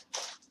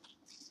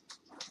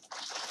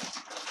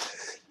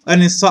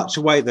 And in such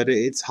a way that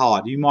it's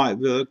hard.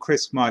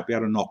 Chris might be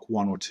able to knock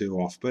 1 or 2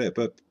 off, but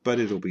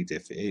it'll be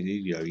difficult.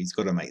 You know, he's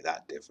got to make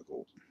that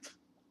difficult.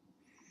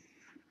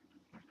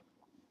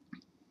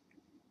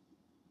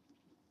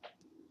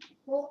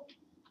 Well,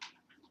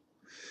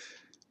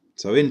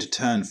 so into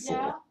turn 4.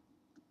 yeah.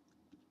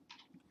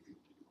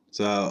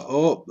 So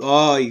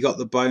oh, you got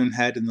the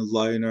bonehead and the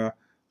loner.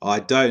 I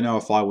don't know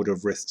if I would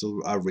have risked a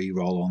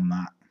reroll on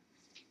that.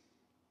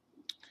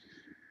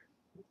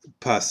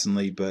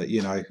 personally, but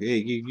you know,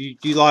 you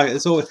like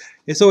it's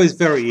always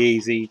very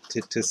easy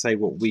to say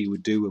what we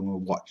would do when we're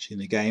watching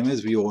the game.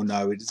 As we all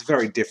know, it's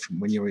very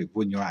different when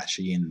you're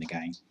actually in the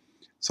game.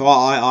 So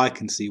I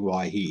can see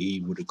why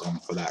he would have gone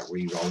for that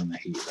reroll in the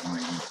heat of the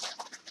moment.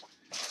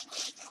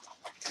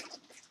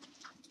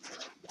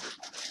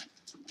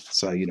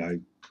 So you know,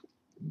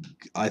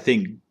 I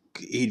think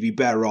he'd be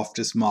better off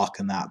just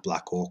marking that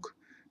Black Orc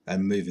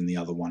and moving the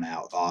other one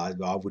out. I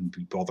wouldn't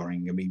be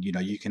bothering. I mean, you know,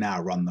 you can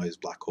outrun those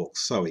Black Orcs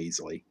so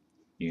easily,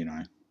 you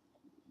know.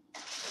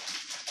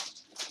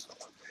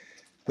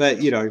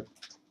 But, you know,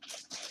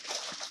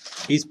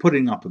 he's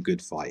putting up a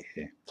good fight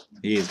here.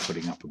 He is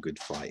putting up a good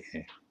fight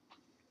here.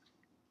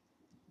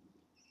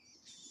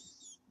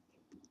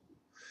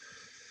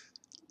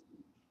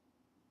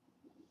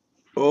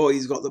 Oh,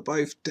 he's got the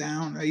both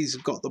down. He's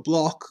got the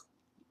block.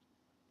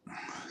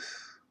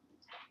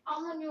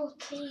 I'm on your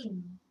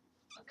team,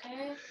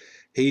 okay?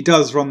 He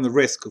does run the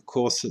risk, of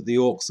course, that the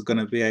Orcs are going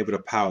to be able to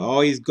power.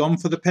 Oh, he's gone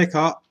for the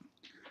pickup.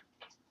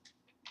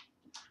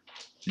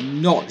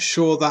 Not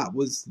sure that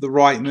was the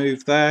right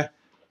move there,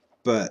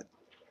 but...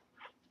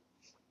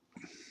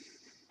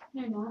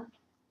 No, not.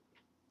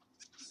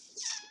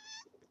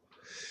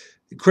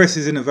 Chris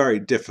is in a very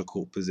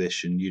difficult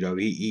position. You know,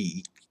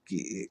 he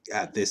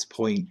at this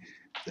point,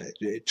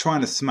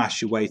 trying to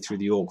smash your way through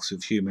the Orcs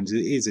with humans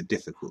is a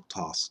difficult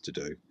task to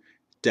do.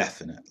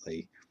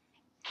 Definitely.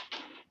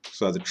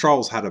 So the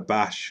Trolls had a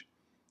bash.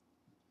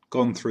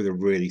 Gone through the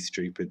really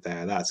stupid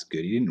there. That's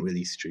good. He didn't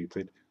really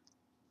stupid.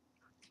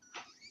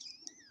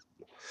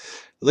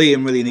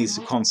 Liam really needs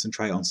to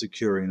concentrate on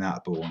securing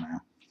that ball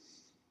now.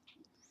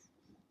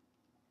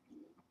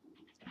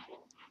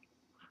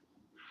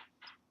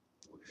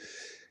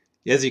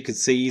 As you can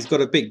see, he's got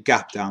a big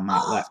gap down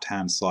that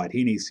left-hand side.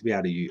 He needs to be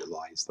able to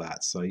utilise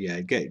that. So yeah,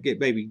 get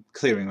maybe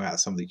clearing out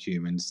some of the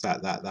humans.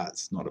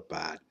 That's not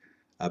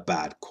a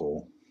bad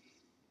call.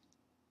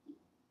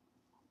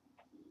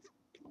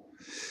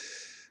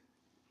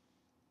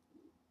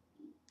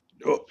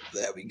 Oh,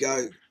 there we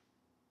go.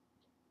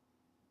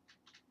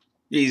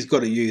 He's got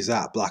to use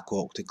that Black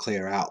Orc to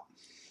clear out.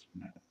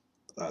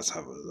 Let's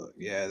have a look.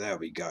 Yeah, there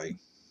we go.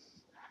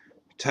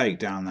 Take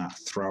down that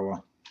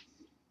thrower.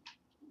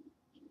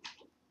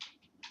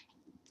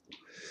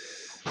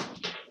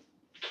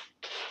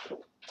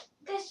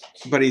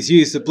 But he's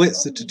used the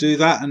blitzer to do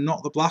that and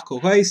not the Black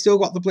Orc. Well, he's still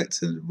got the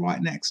blitzer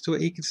right next to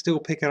it. He can still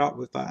pick it up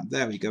with that.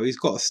 There we go. He's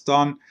got a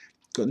stun.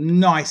 Got a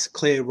nice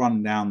clear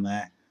run down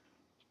there.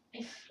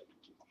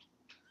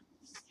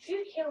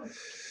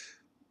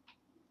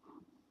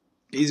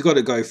 He's got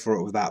to go for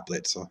it with that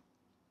blitzer.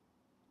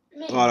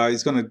 Oh no,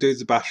 he's going to do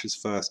the bashes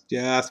first.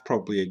 Yeah, that's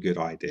probably a good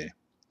idea.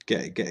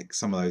 Get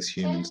some of those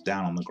humans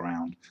down on the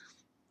ground.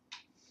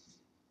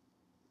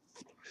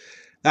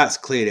 That's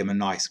cleared him a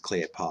nice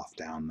clear path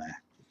down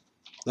there.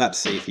 Let's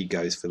see if he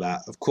goes for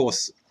that. Of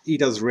course, he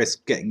does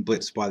risk getting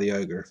blitzed by the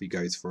ogre if he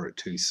goes for it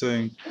too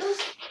soon.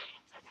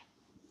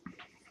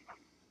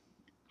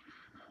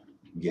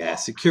 Yeah,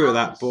 secure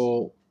that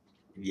ball.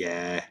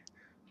 Yeah.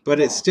 But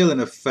it's still in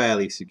a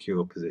fairly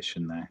secure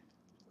position there.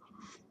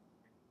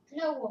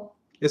 No.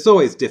 It's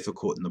always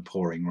difficult in the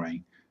pouring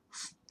rain.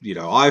 You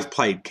know, I've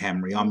played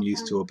Khemri. I'm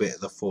used to a bit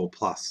of the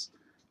 4+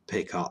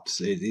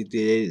 pickups.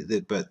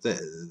 But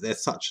they're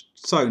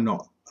so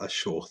not a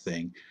sure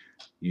thing.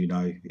 You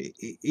know,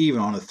 even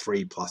on a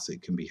 3+,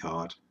 it can be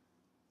hard.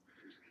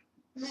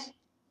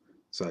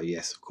 So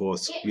yes, of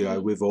course, you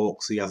know, with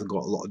Orcs, he hasn't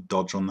got a lot of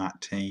dodge on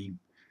that team.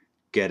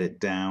 Get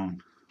it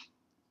down.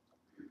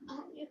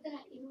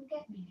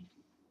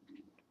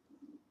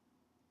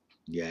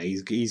 Yeah,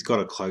 he's got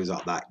to close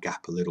up that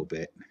gap a little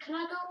bit. Can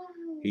I go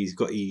on? He's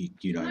got, you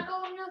know, Can I go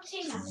on your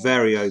team?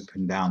 very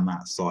open down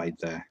that side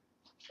there.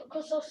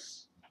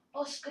 Because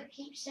Oscar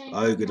keeps saying.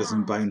 Ogre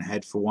doesn't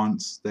bonehead for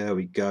once. There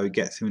we go.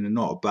 Gets him in a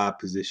not a bad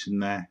position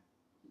there.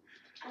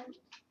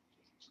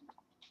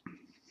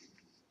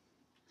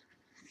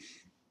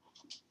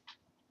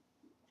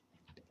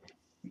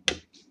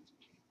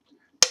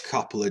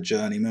 Couple of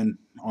journeymen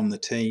on the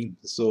team,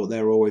 so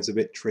they're always a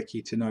bit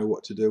tricky to know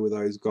what to do with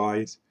those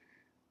guys.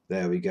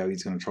 There we go.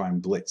 He's going to try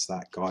and blitz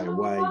that guy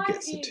away.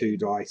 Gets the 2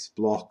 dice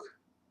block.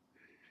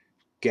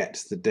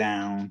 Gets the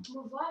down.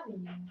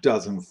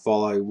 Doesn't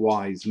follow.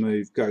 Wise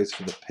move. Goes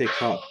for the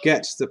pickup.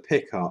 Gets the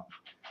pickup.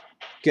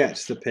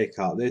 Gets the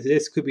pickup.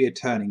 This could be a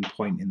turning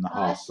point in the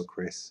half for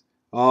Chris.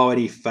 Oh, and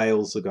he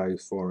fails to go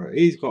for it.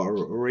 He's got a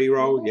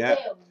reroll. Yeah.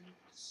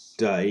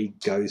 He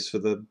goes for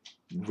the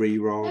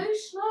reroll. No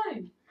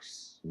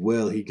smokes.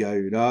 Will he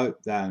go? No.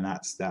 Then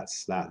that's that.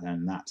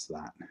 Then that's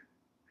that.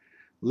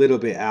 Little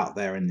bit out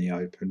there in the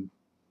open.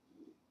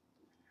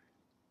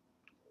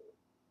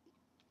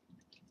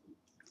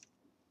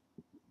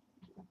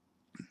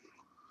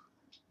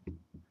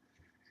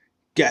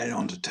 Getting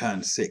on to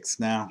turn 6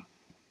 now.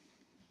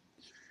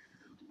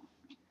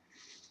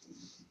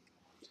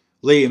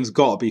 Liam's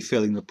got to be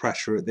feeling the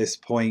pressure at this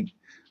point,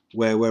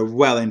 where we're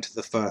well into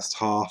the first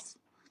half.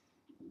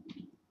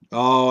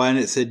 Oh, and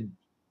it's a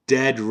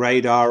dead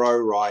Radar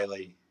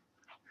O'Reilly.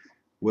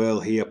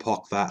 Will he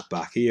apoc that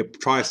back? He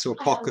tries to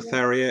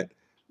apothecary it.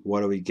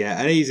 What do we get?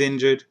 And he's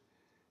injured.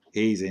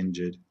 He's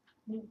injured.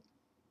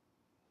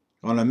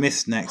 On a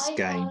miss next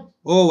game.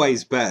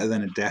 Always better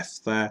than a death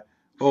there.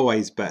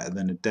 Always better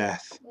than a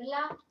death.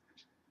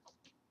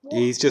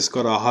 He's just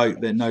got to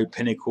hope that no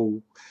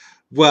pinnacle...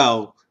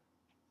 Well,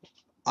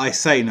 I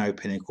say no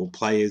pinnacle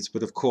players,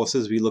 but of course,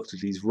 as we looked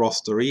at his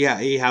roster, he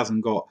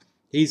hasn't got...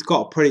 He's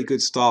got a pretty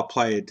good star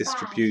player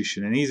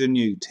distribution, and he's a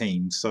new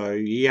team, so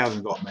he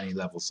hasn't got many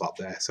levels up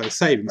there. So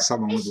saving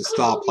someone with the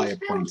star player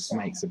points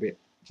makes a bit...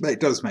 It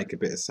does make a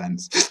bit of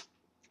sense.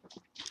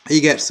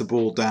 He gets the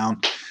ball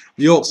down.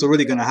 The Orcs are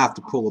really going to have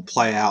to pull a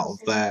play out of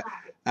the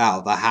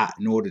hat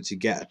in order to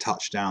get a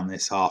touchdown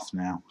this half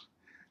now.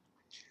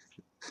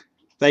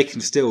 They can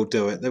still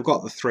do it. They've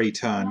got the 3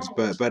 turns,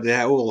 but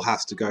it all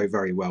has to go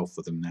very well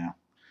for them now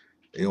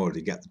in order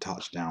to get the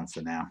touchdown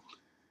for now.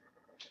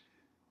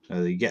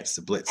 He gets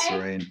the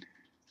blitzer in.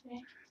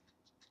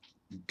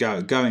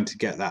 Going to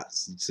get that,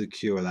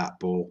 secure that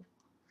ball.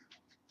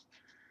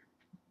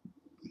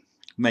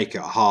 Make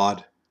it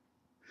hard.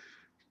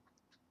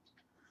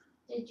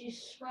 Did you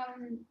throw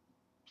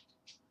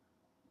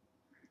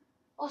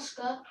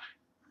Oscar?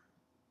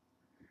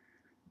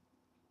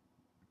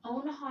 I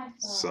want a high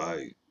five.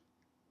 So,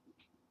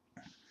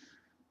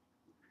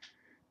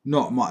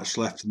 not much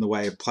left in the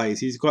way of plays.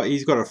 He's got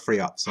to free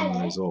up some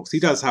of those Orcs. He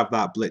does have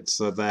that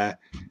blitzer there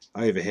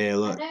over here.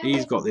 Look,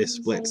 he's got this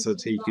blitzer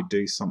that he could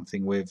do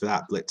something with.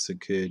 That blitzer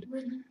could.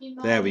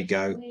 There we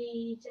go.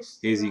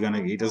 Is he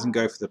gonna? He doesn't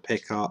go for the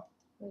pickup.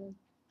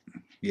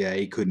 Yeah,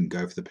 he couldn't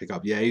go for the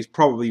pickup. Yeah, he's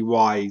probably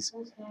wise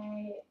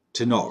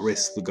to not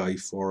risk the go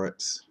for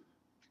it.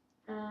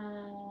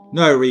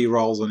 No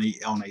re-rolls on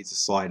either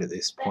side at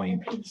this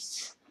point.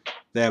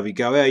 There we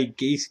go. He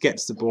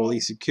gets the ball. He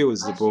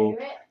secures the ball.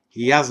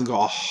 He hasn't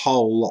got a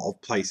whole lot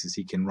of places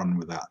he can run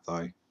with that,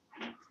 though.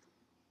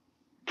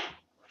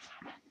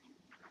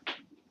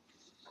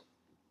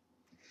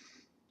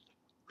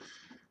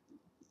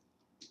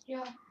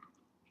 Yeah.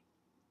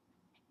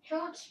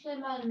 Can't play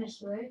man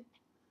this way.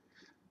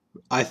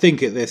 I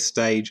think at this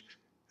stage,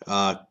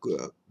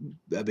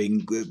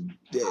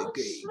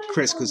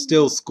 Chris could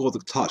still score the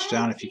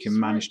touchdown if he can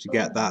manage to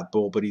get that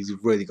ball, but he's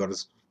really got to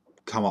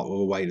come up with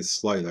a way to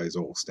slow those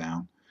Orcs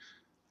down.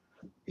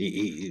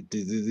 The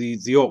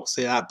Orcs,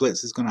 that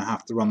blitz is going to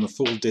have to run the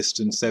full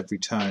distance every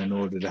turn in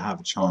order to have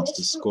a chance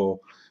to score.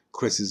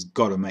 Chris has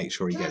got to make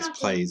sure he gets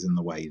plays in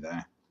the way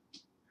there.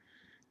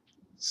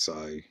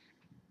 So,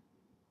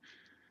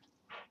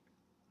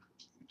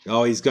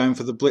 he's going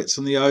for the blitz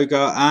on the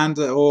ogre, and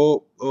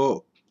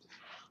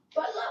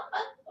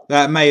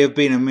that may have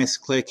been a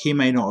misclick. He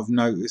may not have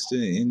noticed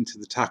it into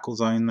the tackle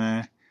zone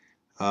there.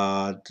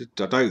 I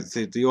don't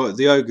think the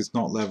ogre's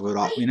not leveled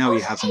up. We know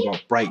he hasn't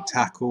got break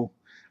tackle.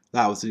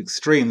 That was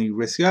extremely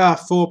risky.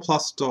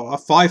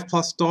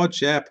 5+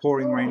 dodge. Yeah,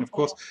 pouring rain, of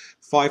course.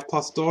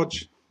 5+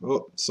 dodge.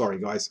 Oh, sorry,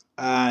 guys.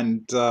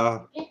 And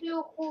If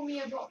you'll call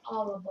me a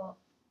bot,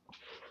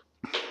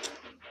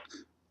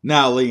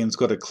 now Liam's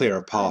got to clear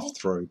a path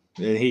through.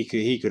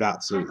 He could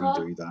absolutely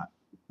do that.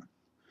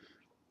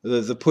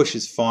 The push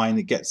is fine.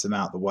 It gets him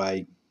out the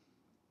way.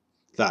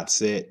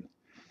 That's it.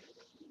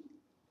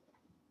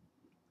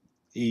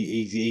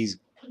 He's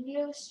can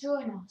Lewis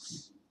join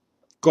us?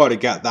 Got to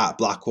get that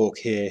Black Orc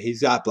here.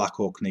 That Black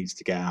Orc needs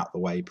to get out the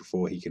way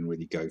before he can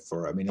really go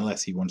for it. I mean,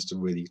 unless he wants to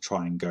really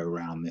try and go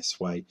around this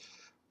way.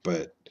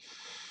 But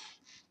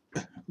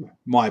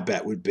my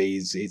bet would be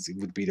it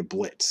would be to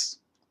blitz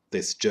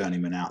this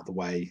journeyman out the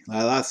way.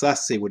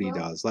 Let's see what he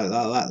does.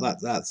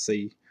 Let's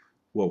see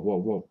what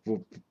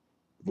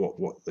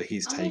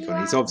his take on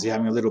it. He's obviously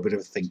having a little bit of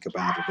a think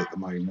about it at the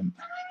moment.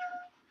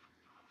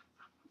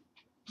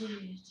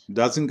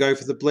 Doesn't go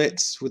for the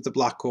blitz with the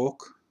Black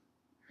Orc.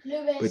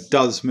 Lewis. But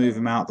does move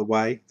him out the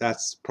way.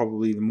 That's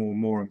probably the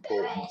more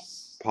important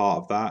part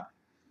of that.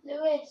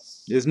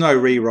 Lewis. There's no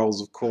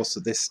re-rolls, of course,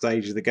 at this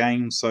stage of the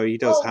game, so he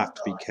does have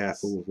to be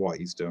careful with what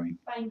he's doing.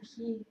 Thank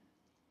you.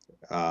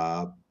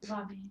 I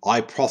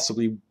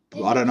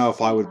don't know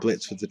if I would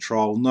blitz with the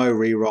troll. No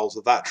re-rolls.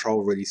 If that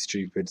troll really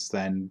stupid,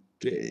 then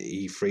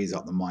he frees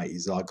up the mighty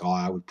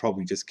guy. I would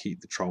probably just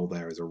keep the troll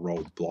there as a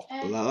rolled block.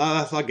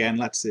 But again,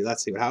 let's see.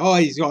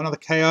 He's got another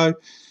KO.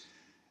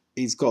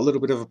 He's got a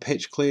little bit of a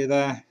pitch clear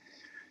there.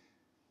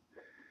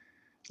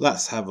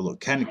 Let's have a look.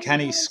 Can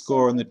he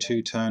score in the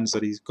 2 turns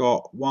that he's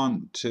got?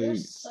 1, 2,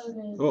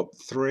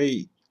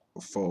 3,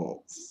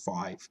 4,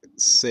 5,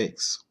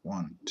 6.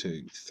 1,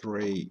 2,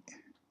 3,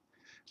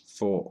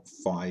 4,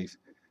 5,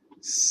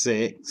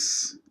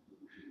 6.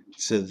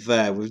 So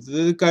there, with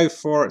the go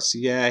for it. So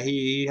yeah,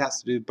 he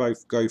has to do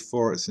both go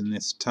for it in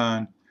this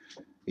turn.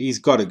 He's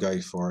got to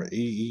go for it.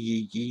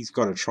 He's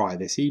got to try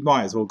this. He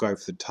might as well go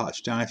for the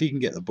touchdown. If he can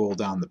get the ball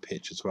down the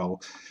pitch as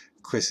well,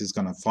 Chris is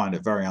going to find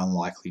it very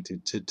unlikely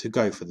to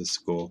go for the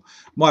score.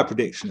 My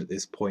prediction at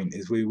this point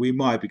is we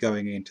might be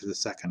going into the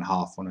second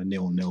half on a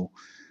 0-0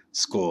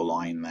 score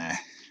line there.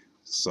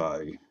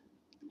 So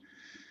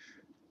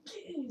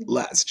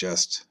let's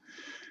just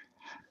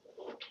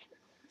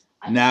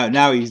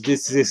Now he's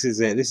this is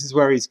it. This is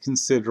where he's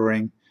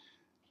considering: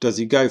 does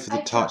he go for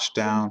the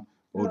touchdown,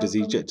 or does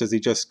he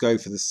just go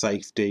for the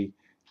safety?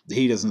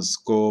 He doesn't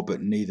score,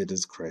 but neither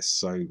does Chris.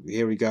 So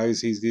here he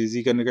goes. Is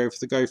he going to go for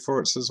the go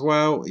for it as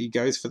well? He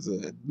goes for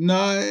the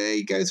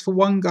he goes for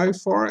one go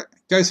for it.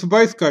 Goes for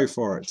both go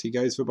for it. He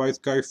goes for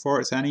both go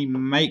for it, and he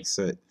makes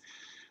it.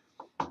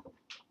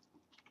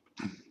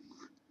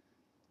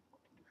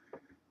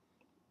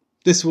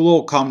 This will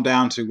all come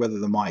down to whether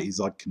the Mighty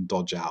Zug can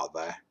dodge out of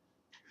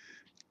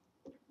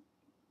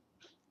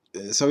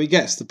there. So he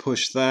gets the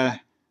push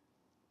there.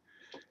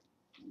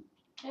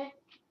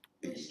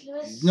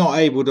 Not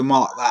able to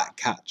mark that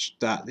catch.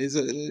 Not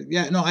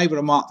able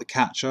to mark the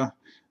catcher.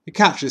 The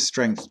catcher's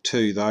strength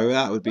 2 though.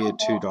 That would be a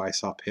 2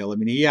 dice uphill. I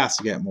mean, he has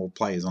to get more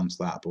players onto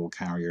that ball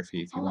carrier if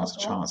he wants a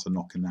chance of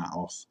knocking that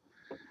off.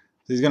 So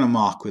he's going to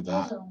mark with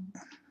that.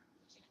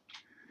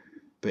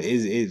 But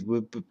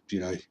you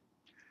know,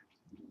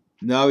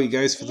 no, he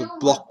goes for the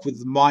block with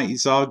the Mighty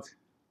Zug.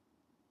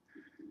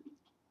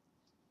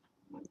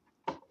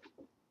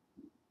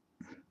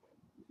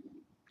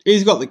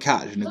 He's got the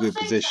catch in a good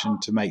position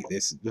to make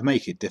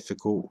it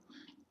difficult.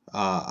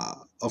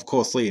 Of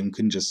course, Liam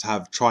can just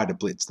try to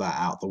blitz that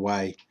out the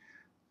way.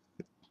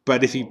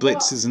 But if he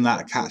blitzes and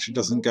that catcher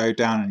doesn't go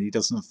down and he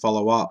doesn't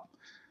follow up,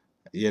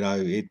 you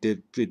know,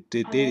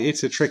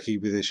 it's a tricky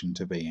position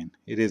to be in.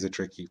 It is a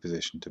tricky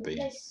position to be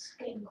in.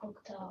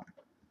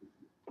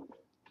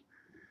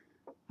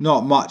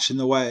 Not much in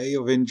the way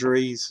of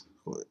injuries.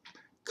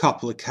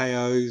 Couple of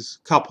KOs,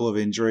 couple of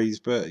injuries,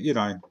 but you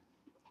know.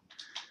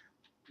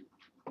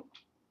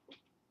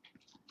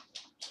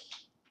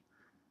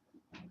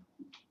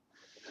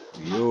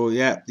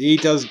 Yeah, he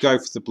does go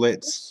for the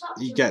blitz.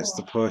 He gets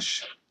the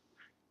push.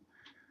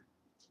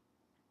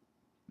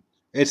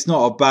 It's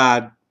not a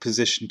bad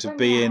position to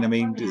be in. I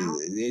mean,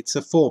 it's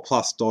a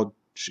 4+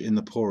 dodge in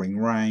the pouring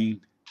rain.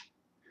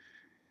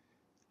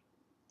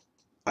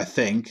 I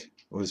think.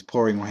 Or is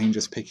pouring rain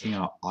just picking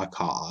up? I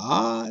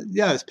can't.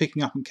 Yeah, it's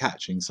picking up and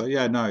catching. So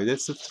yeah, no,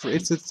 it's a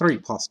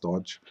 3+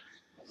 dodge.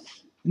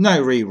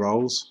 No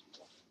re-rolls.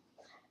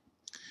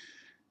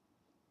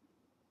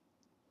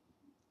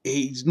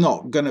 He's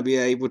not going to be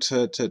able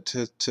to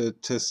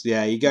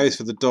yeah, he goes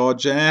for the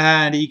dodge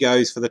and he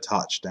goes for the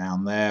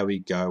touchdown. There we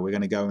go. We're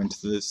going to go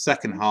into the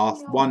second half.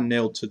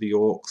 1-0 to the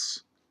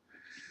Orcs.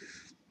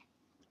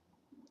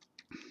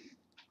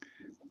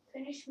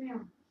 Finish me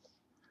on.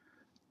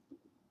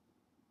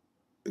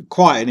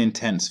 Quite an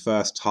intense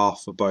first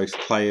half for both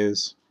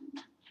players.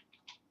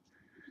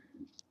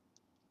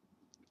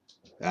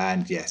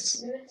 And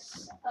yes.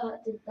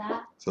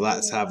 So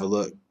let's have a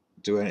look.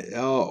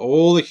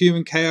 All the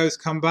human KOs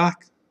come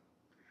back.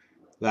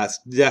 That's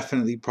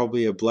definitely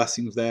probably a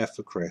blessing there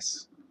for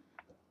Chris.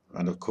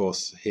 And of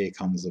course, here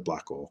comes the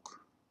Black Orc.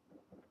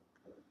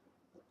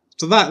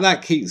 So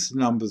that keeps the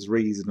numbers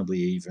reasonably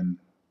even.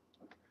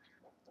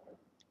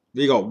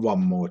 We got one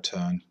more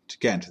turn to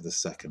get into the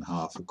second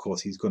half. Of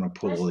course, he's going to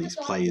pull all these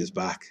players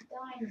back.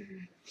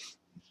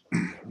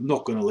 I'm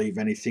not going to leave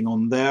anything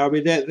on there. I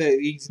mean,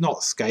 he's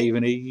not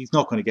scathing. He's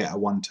not going to get a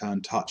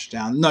 1-turn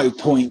touchdown. No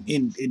point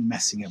in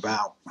messing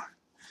about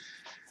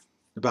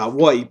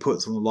what he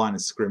puts on the line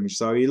of scrimmage.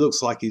 So he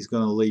looks like he's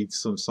going to leave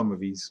some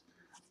of his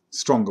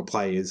stronger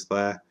players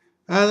there.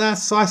 I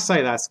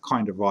say that's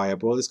kind of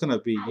viable. It's going to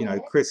be, you know,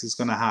 Chris is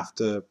going to have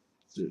to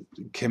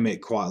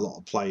commit quite a lot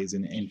of players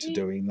into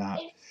doing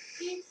that.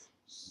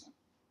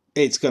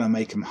 It's going to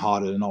make him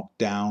harder to knock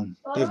down.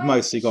 They've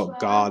mostly got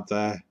guard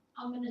there.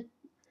 I'm going to...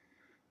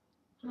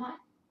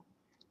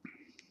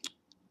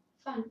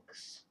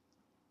 Thanks.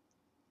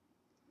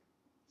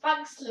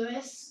 Thanks,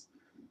 Lewis.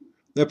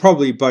 They're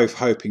probably both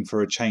hoping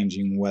for a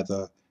changing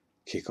weather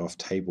kickoff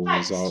table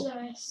result.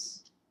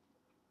 Lewis.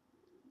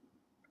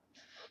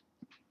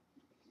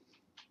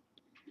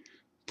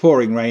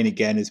 Pouring rain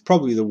again is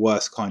probably the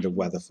worst kind of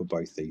weather for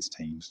both these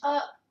teams.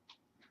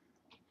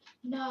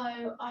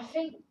 No, I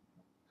think...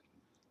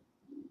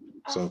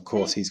 So, of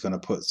course, he's going to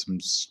put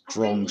some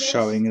strong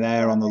showing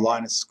there on the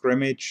line of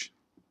scrimmage.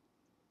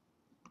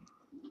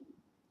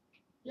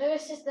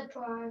 Lewis is the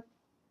pro.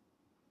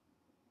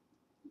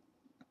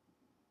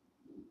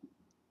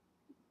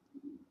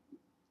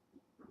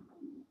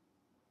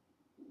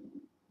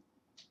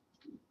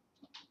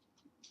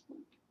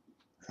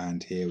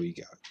 And here we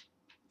go.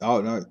 Oh,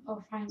 no.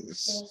 Oh,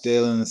 thanks.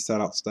 Still in the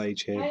setup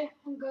stage here.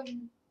 I'm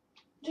going...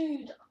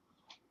 Dude.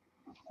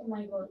 Oh,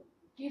 my God.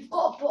 You've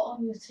got a bot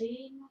on your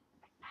team.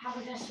 Have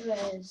a guess who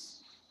it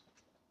is.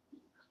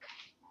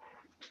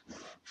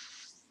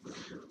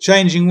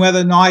 Changing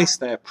weather, nice.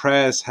 Their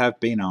prayers have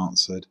been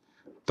answered.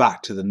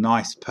 Back to the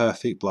nice,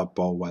 perfect Blood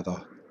Bowl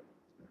weather.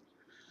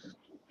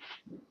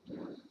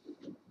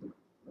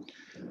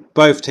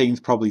 Both teams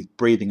probably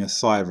breathing a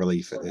sigh of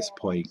relief at this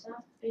point.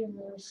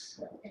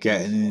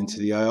 Getting into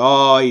the...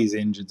 Oh, he's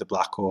injured, the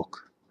Black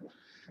Orc.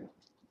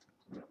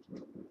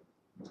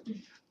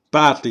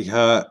 Badly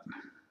hurt.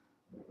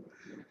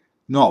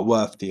 Not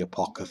worth the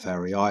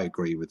apothecary. I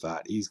agree with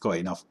that. He's got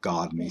enough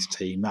guard in his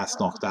team. That's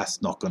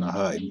not going to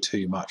hurt him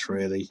too much,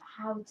 really.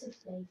 How to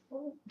play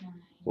Fortnite.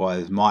 Well,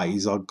 his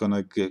mighties are going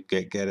to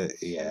get it.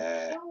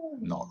 Yeah,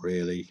 not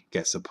really.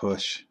 Gets a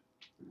push.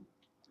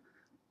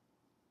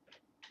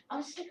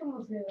 I'm sticking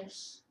with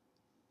Lewis.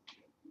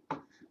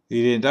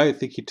 He don't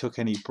think he took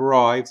any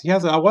bribes. He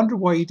has. I wonder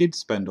what he did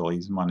spend all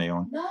his money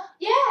on. No,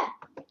 yeah.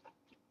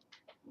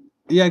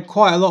 He had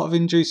quite a lot of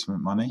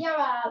inducement money.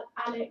 Yeah,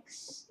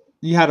 Alex.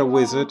 He had a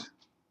wizard.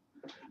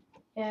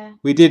 Yeah.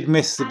 We did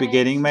miss the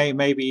beginning.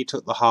 Maybe he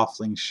took the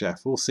halfling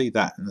chef. We'll see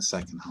that in the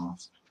second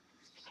half.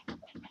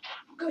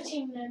 Good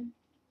team then.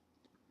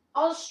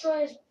 I'll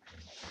destroy his...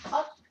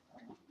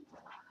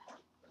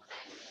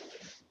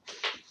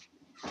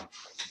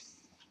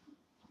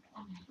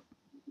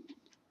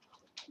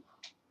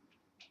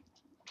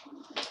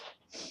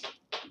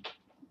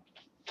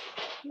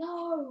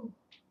 No.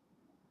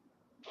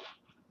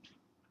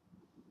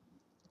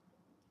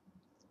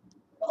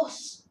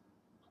 Us.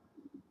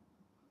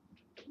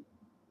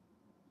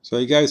 So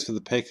he goes for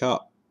the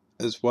pickup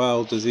as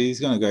well. Does he? He's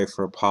going to go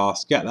for a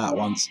pass. Get that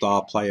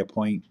 1-star player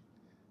point.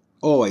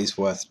 Always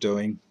worth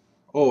doing.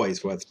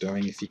 Always worth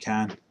doing if you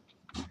can.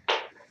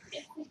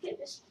 If we get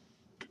this...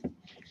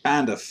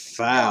 And a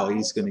foul.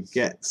 He's going to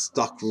get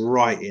stuck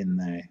right in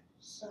there.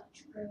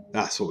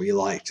 That's what we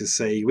like to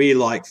see. We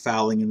like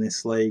fouling in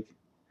this league.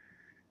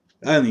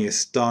 Only a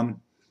stun,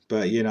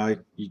 but you know,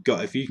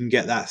 if you can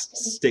get that,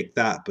 stick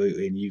that boot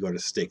in. You got to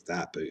stick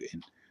that boot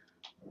in.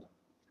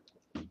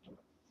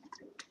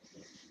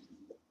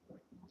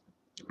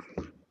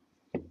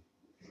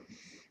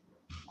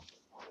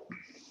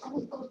 Oh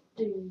God,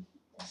 dude,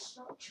 there's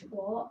such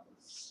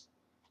bots.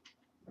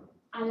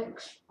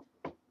 Alex,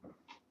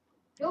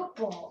 you're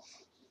bot.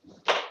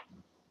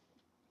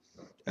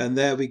 And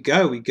there we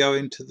go. We go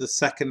into the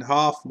second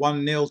half,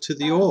 1-0 to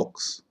the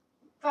Orcs.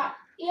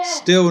 Yeah,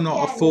 still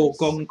not a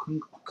foregone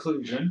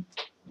conclusion.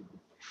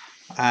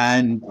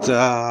 And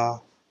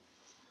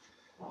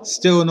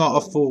still not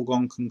a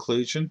foregone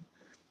conclusion.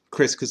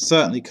 Chris could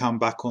certainly come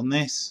back on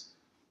this.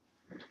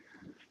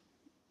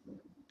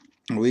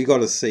 We got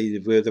to see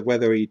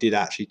whether he did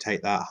actually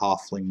take that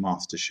halfling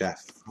master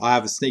chef. I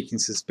have a sneaking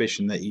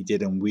suspicion that he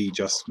did, and we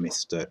just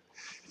missed it.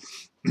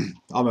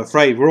 I'm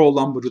afraid we're all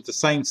lumbered with the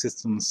same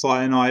system,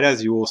 cyanide.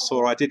 As you all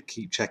saw, I did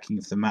keep checking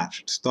if the match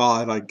had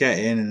started. I get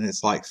in and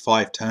it's like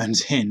 5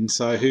 turns in,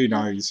 so who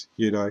knows?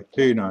 You know,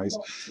 who knows?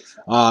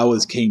 I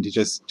was keen to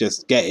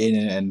just get in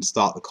and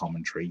start the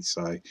commentary,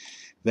 so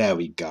there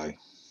we go.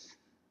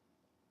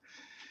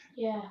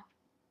 Yeah.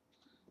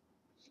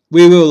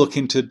 We will look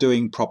into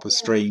doing proper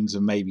streams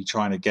and maybe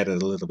trying to get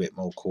it a little bit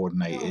more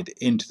coordinated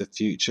into the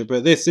future.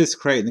 But this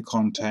creating the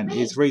content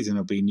is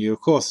reasonably new. Of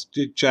course,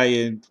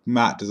 Jay and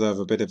Matt deserve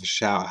a bit of a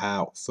shout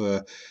out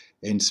for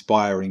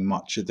inspiring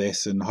much of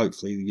this, and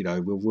hopefully, you know,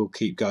 we'll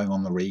keep going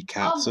on the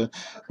recaps. So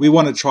we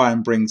want to try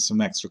and bring some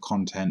extra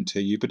content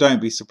to you, but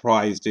don't be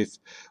surprised if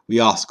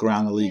we ask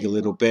around the league a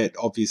little bit.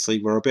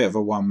 Obviously, we're a bit of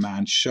a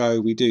one-man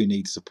show. We do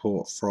need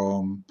support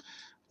from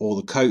all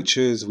the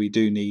coaches. We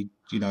do need,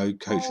 you know,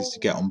 coaches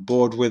to get on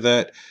board with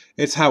it.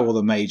 It's how all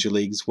the major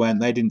leagues went.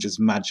 They didn't just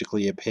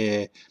magically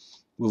appear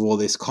with all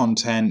this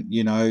content.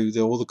 You know,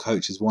 all the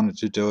coaches wanted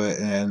to do it,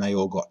 and they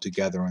all got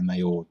together and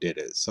they all did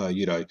it. So,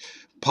 you know,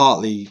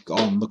 partly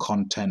on the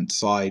content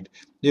side,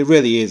 it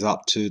really is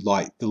up to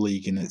like the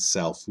league in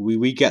itself.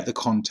 We get the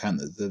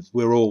content that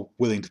we're all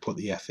willing to put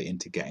the effort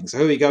into getting. So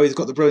here we go. He's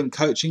got the brilliant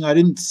coaching. I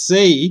didn't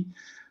see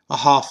a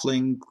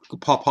halfling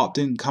pop up.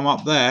 Didn't come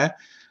up there.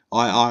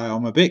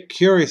 I'm a bit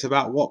curious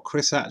about what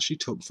Chris actually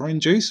took for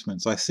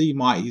inducements. I see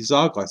Mighty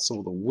Zug. I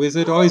saw the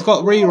wizard. Oh, he's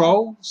got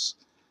rerolls.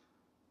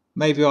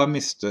 Maybe I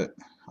missed it.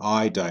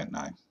 I don't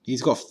know.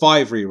 He's got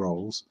 5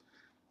 rerolls.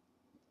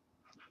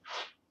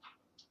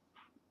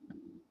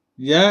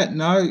 Yeah,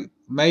 no.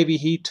 Maybe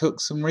he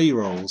took some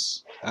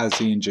rerolls as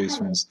the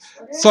inducements.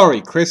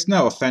 Sorry, Chris.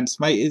 No offense,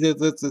 mate.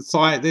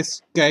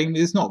 This game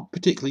is not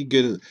particularly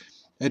good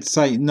at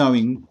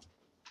knowing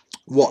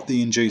what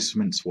the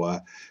inducements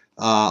were.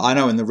 I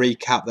know in the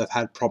recap they've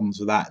had problems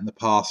with that in the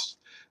past,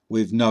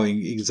 with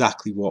knowing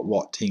exactly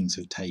what teams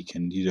have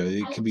taken. You know,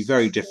 it can be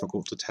very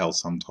difficult to tell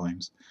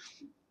sometimes.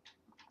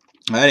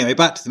 Anyway,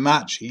 back to the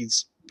match.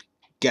 He's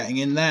getting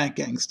in there,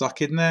 getting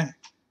stuck in there.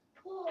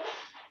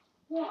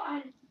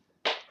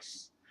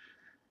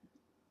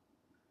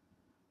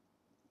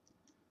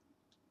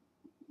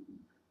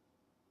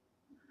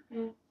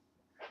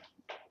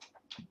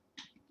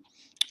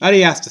 And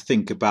he has to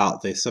think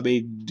about this. I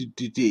mean,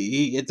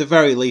 at the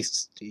very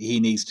least, he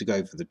needs to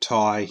go for the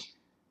tie.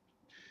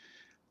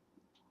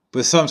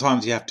 But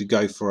sometimes you have to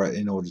go for it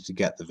in order to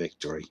get the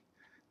victory.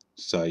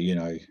 So, you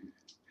know,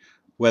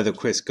 whether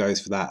Chris goes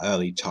for that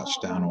early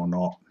touchdown or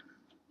not.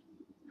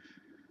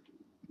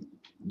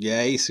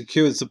 Yeah, he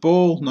secures the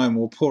ball. No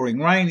more pouring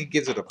rain. He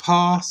gives it a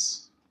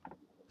pass.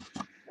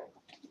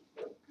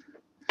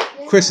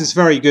 Chris is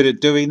very good at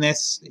doing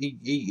this.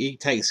 He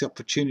takes the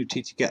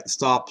opportunity to get the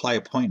star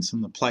player points on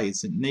the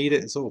plays that need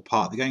it. It's all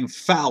part of the game.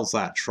 Fouls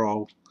that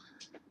troll.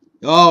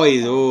 Oh,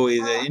 he's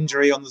an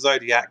injury on the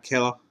Zodiac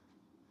Killer.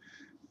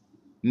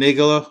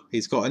 Niggler,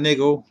 he's got a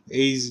niggle.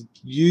 He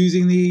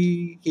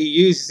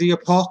uses the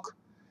epoch.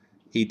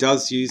 He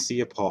does use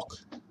the epoch.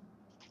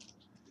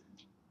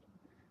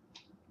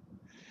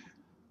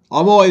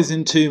 I'm always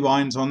in two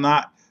minds on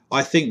that.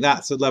 I think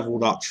that's a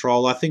leveled up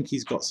troll. I think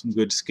he's got some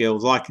good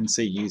skills. I can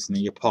see using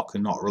the epoch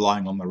and not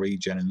relying on the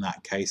regen in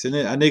that case. And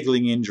a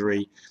niggling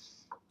injury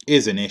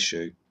is an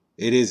issue.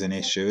 It is an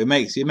issue. It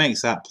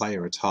makes that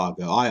player a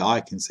target.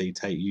 I can see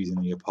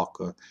using the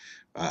epoch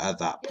at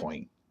that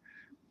point.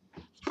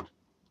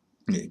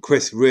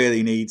 Chris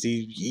really needs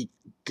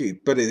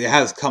but it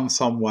has come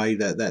some way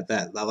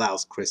that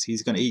allows Chris.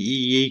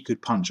 He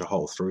could punch a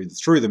hole through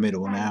the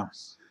middle now.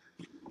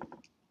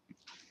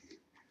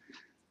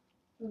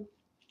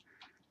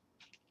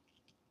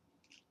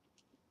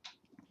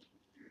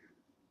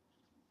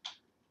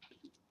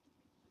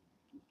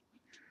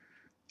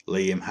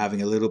 Liam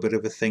having a little bit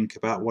of a think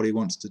about what he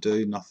wants to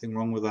do. Nothing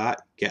wrong with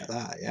that. Get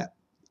that, yeah.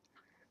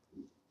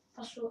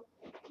 That's what.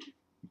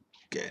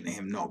 Getting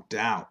him knocked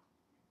out.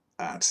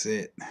 That's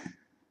it.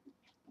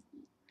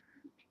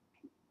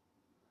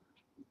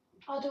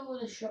 I'll do all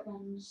the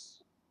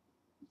shotguns.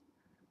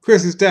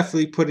 Chris is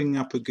definitely putting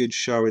up a good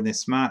show in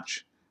this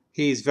match.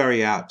 He's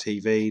very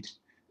out-TV'd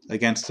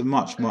against a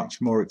much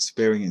more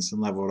experienced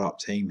and leveled up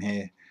team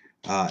here.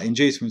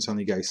 Inducements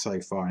only go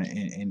so far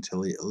into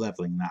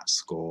leveling that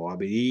score. I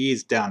mean, he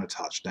is down a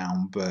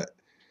touchdown, but,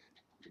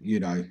 you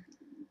know,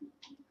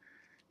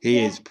 he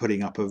is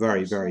putting up a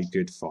very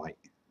good fight.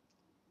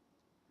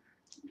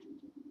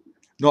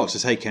 Not to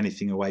take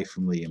anything away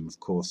from Liam,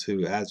 of course,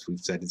 who, as we've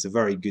said, is a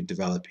very good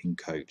developing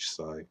coach.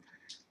 So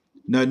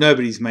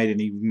nobody's made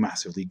any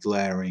massively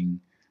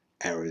glaring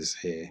errors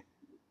here.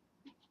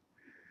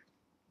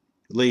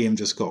 Liam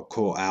just got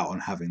caught out on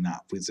having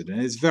that wizard,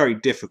 and it's very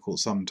difficult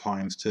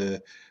sometimes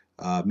to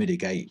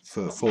mitigate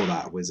for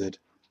that wizard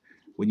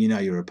when you know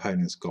your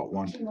opponent's got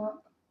one.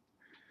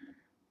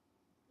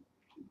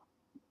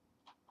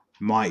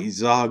 Mighty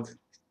Zug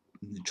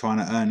trying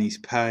to earn his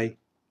pay.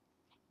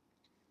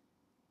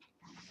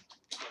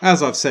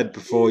 As I've said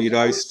before, you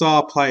know,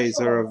 star players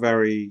are a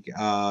very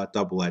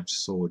double-edged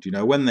sword. You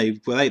know, when they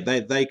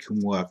can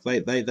work,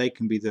 they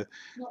can be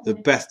the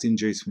best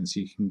inducements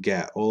you can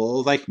get,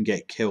 or they can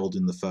get killed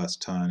in the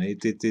first turn.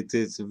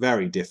 It's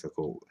very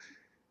difficult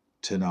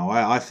to know.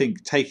 I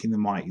think taking the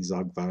Mighty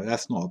Zug, though,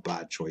 that's not a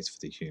bad choice for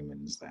the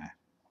humans there.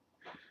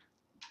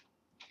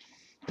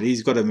 But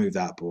he's got to move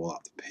that ball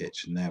up the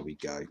pitch, and there we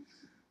go.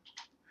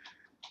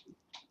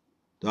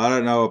 I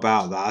don't know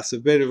about that. It's a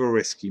bit of a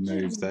risky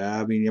move there.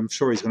 I mean, I'm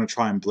sure he's going to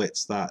try and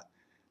blitz that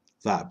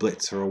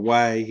blitzer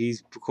away.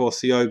 He's, of course,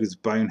 the ogre's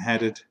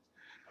boneheaded.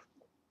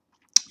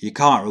 You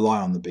can't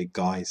rely on the big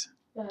guys,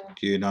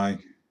 you know.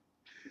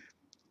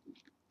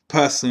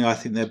 Personally, I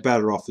think they're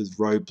better off as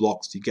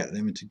roadblocks. You get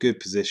them into good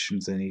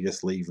positions, and you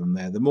just leave them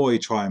there. The more you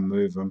try and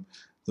move them,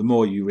 the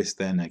more you risk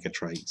their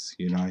negatrates,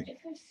 you know.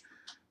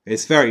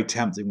 It's very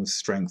tempting with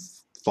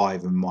strength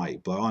 5 and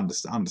might, but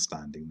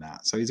understanding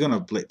that. So he's going to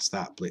blitz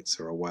that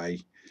blitzer away.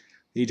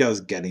 He does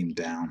get him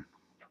down.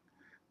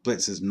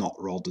 Blitzer's not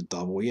rolled a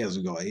double.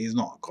 He's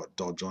not got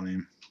dodge on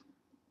him.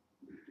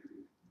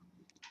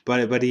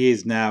 But he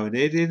is now in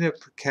a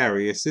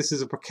precarious. This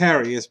is a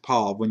precarious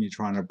part when you're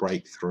trying to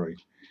break through.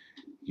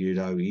 You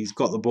know, he's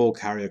got the ball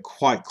carrier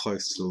quite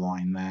close to the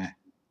line there.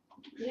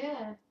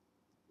 Yeah.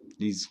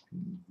 He's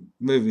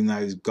moving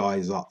those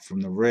guys up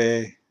from the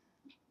rear.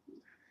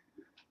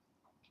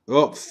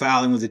 Oh,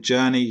 fouling with a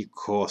journey. Of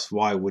course,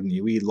 why wouldn't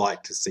you? We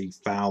like to see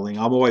fouling.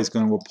 I'm always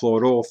going to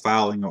applaud all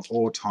fouling at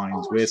all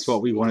times. It's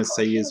what we want to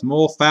see is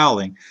more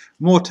fouling.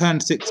 More turn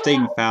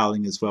 16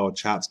 fouling as well,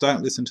 chaps.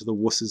 Don't listen to the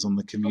wusses on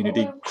the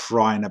community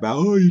crying about,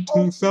 oh, you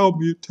fouled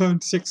me at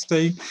turn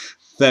 16.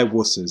 They're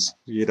wusses.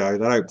 You know,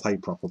 they don't play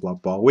proper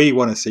Blood Bowl. We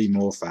want to see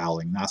more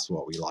fouling. That's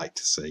what we like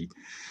to see.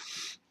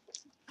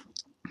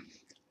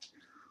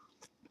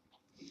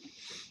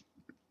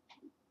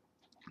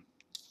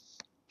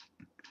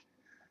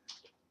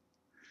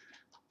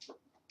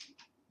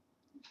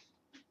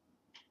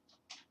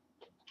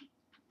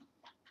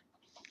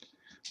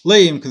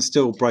 Liam can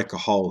still break a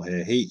hole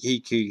here.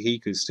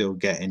 He could still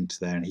get into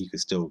there, and he could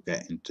still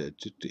get into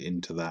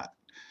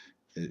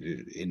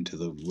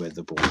where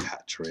the ball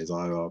catcher is.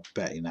 I'm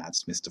betting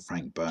that's Mr.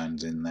 Frank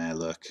Burns in there.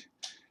 Look,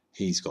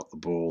 he's got the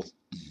ball.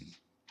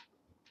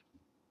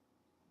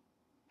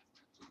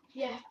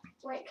 Yeah.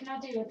 Wait, can I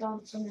do a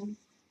dance on him?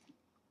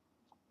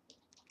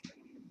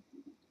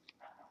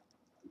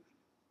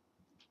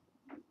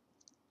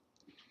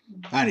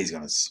 And he's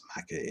going to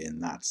smack it in.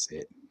 That's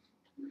it.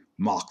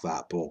 Mark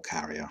that ball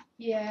carrier.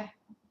 Yeah.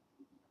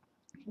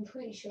 I'm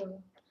pretty sure.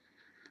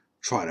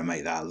 Try to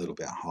make that a little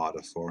bit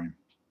harder for him.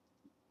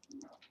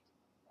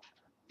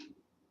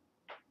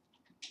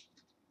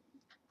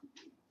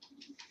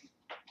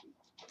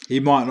 He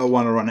might not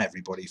want to run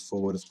everybody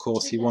forward. Of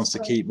course, he wants to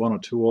keep 1 or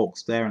 2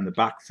 orcs there in the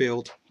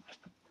backfield.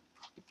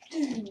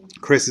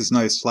 Chris is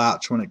no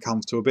slouch when it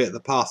comes to a bit of the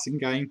passing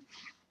game.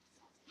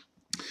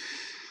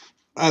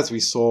 As we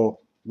saw,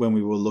 when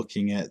we were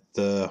looking at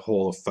the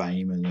Hall of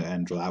Fame and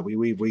that,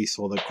 we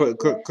saw that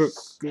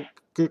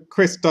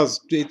Chris does.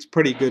 It's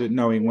pretty good at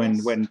knowing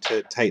when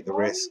to take the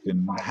risk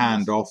and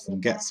hand off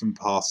and get some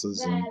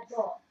passes, and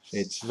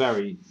he's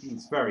very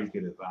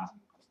good at that.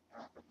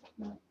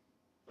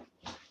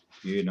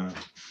 You know.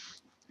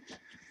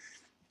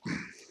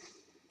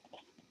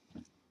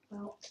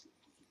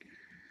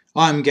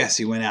 I'm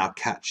guessing we're now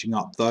catching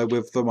up though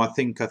with them. I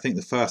think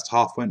the first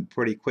half went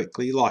pretty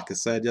quickly. Like I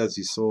said, as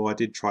you saw, I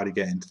did try to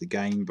get into the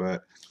game,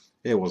 but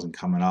it wasn't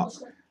coming up.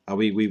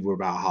 We were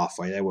about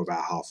halfway. They were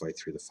about halfway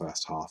through the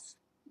first half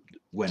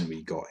when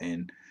we got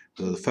in.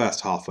 So the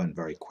first half went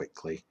very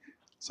quickly.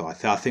 So I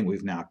think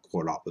we've now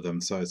caught up with them.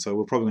 So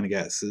we're probably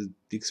going to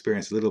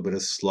experience a little bit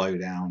of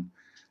slowdown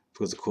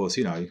because, of course,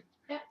 you know,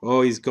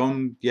 oh, he's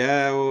gone.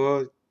 Yeah,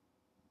 or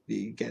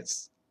he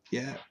gets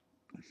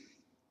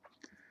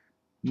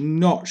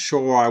Not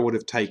sure I would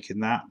have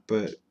taken that,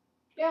 but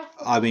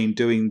I mean,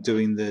 doing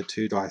the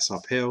 2 dice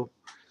uphill,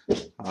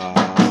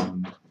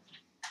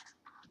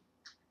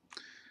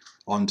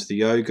 onto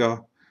the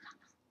ogre.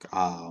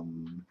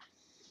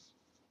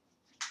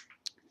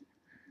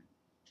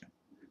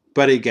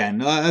 But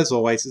again, as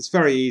always, it's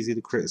very easy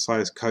to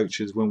criticise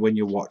coaches when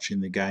you're watching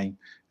the game.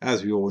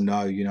 As we all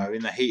know, you know,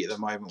 in the heat of the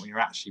moment when you're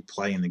actually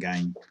playing the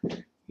game,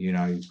 you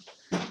know,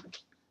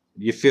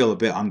 you feel a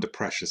bit under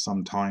pressure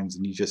sometimes,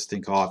 and you just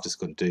think, "Oh, I've just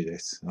got to do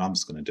this, and I'm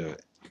just going to do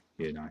it,"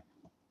 you know.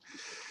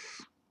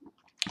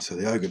 So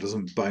the ogre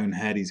doesn't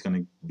bonehead. He's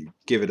going to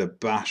give it a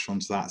bash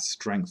onto that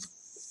strength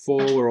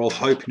 4. We're all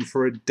hoping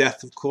for a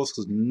death, of course,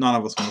 because none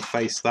of us want to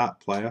face that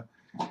player.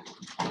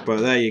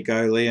 But there you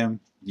go, Liam.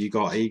 He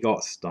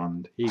got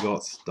stunned. He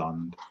got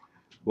stunned.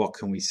 What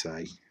can we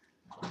say?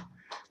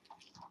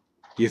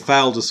 You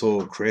failed us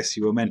all, Chris.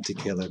 You were meant to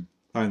kill him.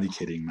 Only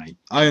kidding, mate.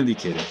 Only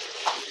kidding.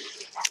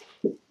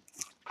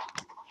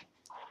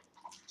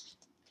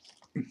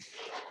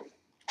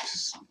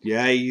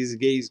 Yeah, he's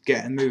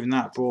moving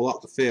that ball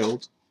up the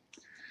field.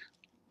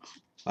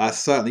 That's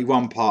certainly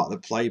one part of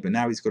the play, but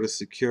now he's got to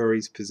secure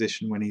his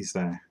position when he's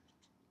there.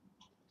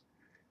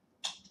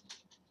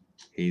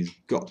 He's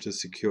got to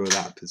secure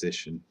that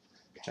position.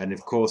 And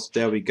of course,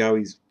 there we go,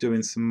 he's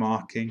doing some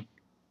marking.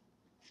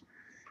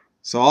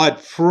 So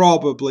I'd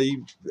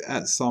probably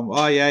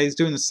he's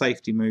doing the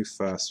safety move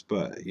first,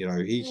 but you know,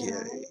 he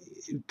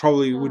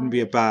probably wouldn't be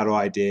a bad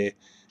idea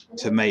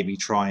to maybe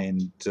try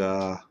and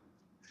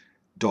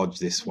dodge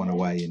this one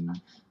away.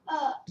 And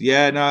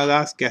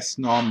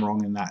no, I'm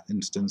wrong in that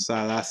instance.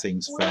 That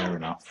seems fair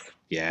enough.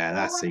 Yeah,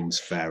 that seems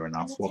fair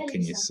enough. What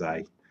can you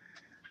say?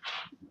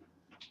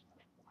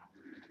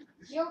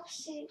 The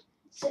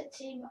opposite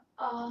team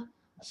are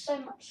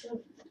so much of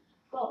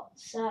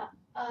bots that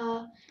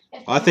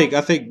I think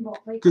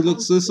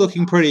it's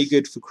looking pretty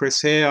good for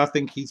Chris here. I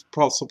think he's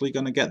possibly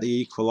going to get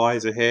the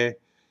equaliser here.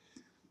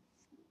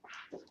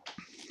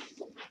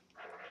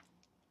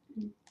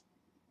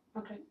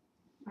 Okay,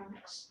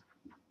 thanks.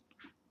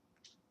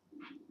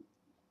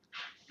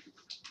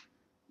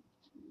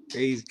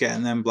 He's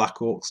getting them Black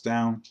Orcs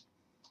down.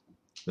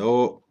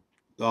 Oh,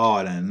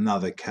 and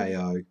another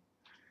KO.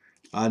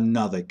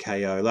 Another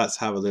KO. Let's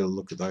have a little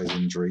look at those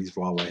injuries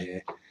while we're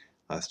here.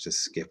 Let's just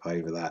skip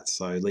over that.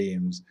 So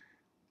Liam's,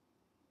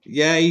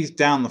 he's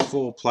down the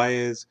 4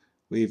 players.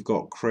 We've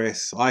got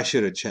Chris. I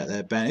should have checked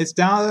there, Ben. It's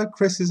down.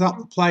 Chris is up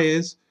the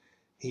players.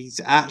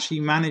 He's actually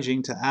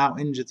managing to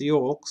out-injure the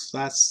Orcs.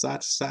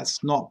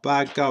 That's not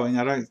bad going.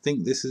 I don't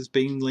think this has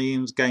been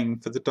Liam's game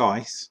for the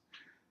dice.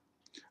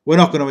 We're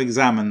not going to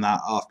examine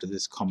that after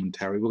this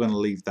commentary. We're going to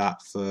leave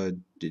that for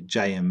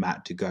Jay and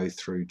Matt to go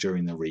through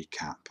during the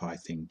recap, I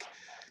think,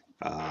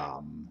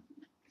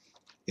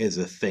 is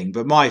a thing.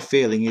 But my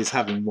feeling is,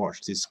 having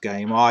watched this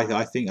game, I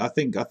think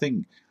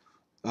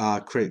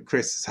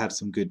Chris has had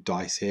some good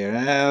dice here.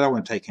 And I don't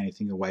want to take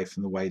anything away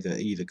from the way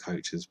that either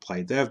coach has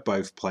played. They've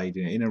both played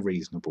in a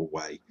reasonable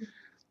way.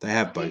 They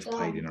have both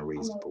played in a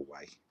reasonable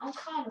way.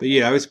 But,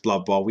 you know, it's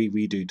Blood Bowl.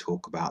 We do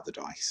talk about the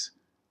dice.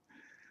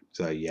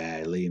 So,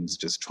 yeah, Liam's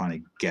just trying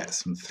to get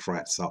some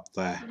threats up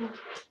there.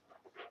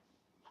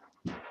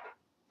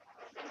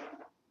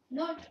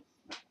 No.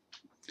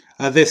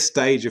 At this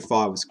stage, if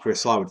I was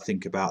Chris, I would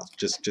think about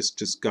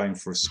just going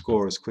for a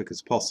score as quick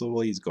as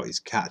possible. He's got his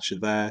catcher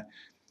there.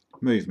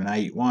 Movement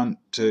 8. 1,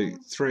 2,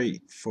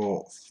 3,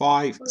 4,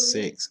 5,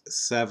 6,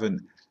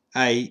 7,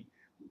 8.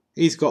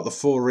 He's got the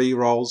 4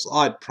 re-rolls.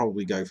 I'd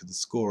probably go for the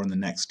score in the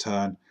next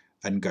turn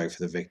and go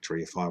for the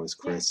victory if I was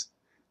Chris.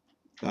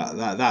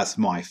 That's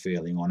my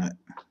feeling on it.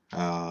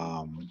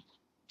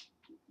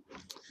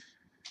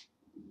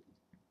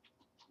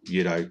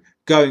 You know,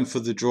 going for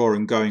the draw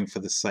and going for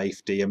the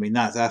safety. I mean,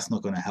 that's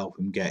not going to help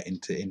him get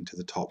into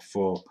the top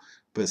 4.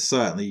 But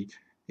certainly,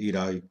 you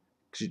know,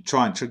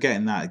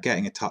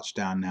 getting a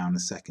touchdown now and a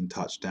second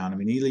touchdown. I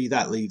mean,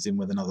 that leaves him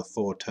with another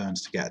 4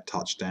 turns to get a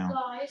touchdown.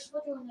 Guys,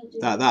 what do you want to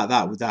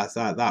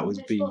do? That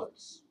would be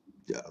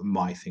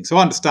my thing. So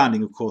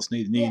understanding, of course,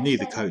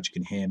 neither coach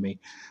can hear me,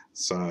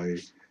 so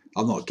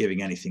I'm not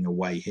giving anything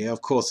away here.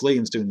 Of course,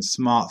 Liam's doing the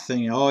smart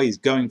thing. Oh, he's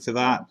going for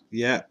that.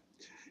 Yeah,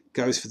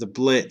 Goes for the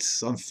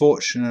blitz.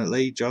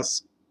 Unfortunately,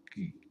 just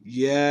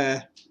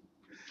yeah.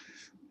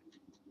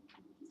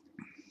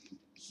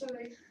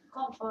 Sorry,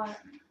 can't fight.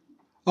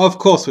 Of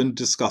course, when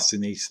discussing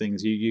these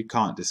things, you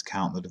can't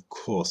discount that. Of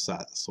course,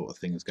 that sort of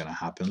thing is going to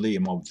happen.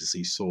 Liam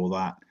obviously saw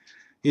that.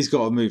 He's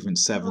got a movement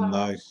 7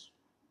 though.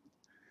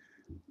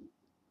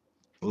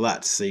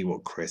 Let's see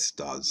what Chris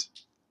does.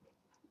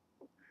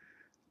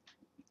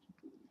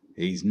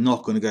 He's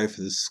not going to go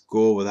for the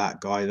score with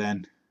that guy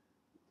then.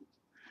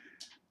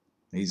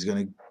 He's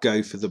going to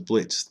go for the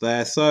blitz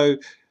there. So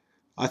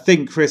I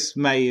think Chris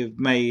may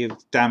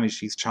have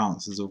damaged his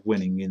chances of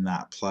winning in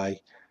that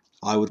play.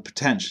 I would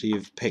potentially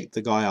have picked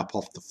the guy up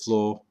off the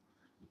floor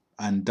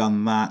and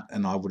done that,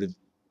 and I would have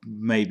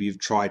maybe have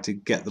tried to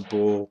get the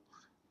ball.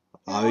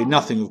 I mean,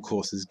 nothing, of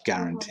course, is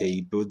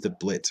guaranteed, but with the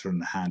blitzer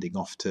and handing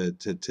off to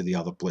the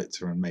other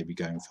blitzer and maybe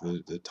going for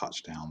the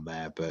touchdown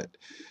there. But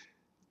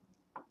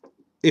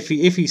if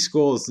he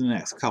scores the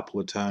next couple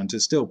of turns,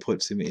 it still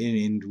puts him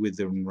in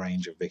within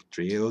range of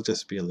victory. It'll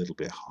just be a little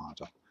bit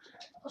harder.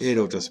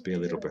 It'll just be a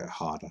little bit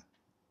harder.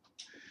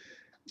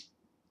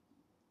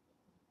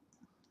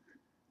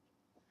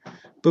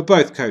 But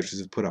both coaches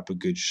have put up a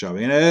good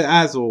showing. And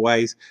as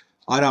always,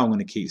 I know I'm going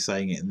to keep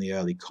saying it in the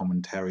early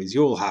commentaries.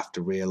 You'll have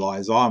to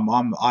realise I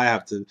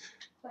have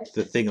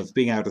the thing of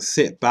being able to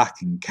sit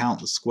back and count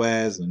the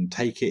squares and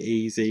take it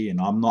easy,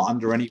 and I'm not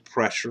under any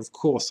pressure. Of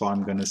course,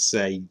 I'm going to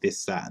say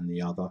this, that, and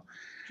the other.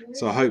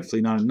 So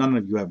hopefully none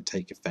of you ever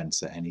take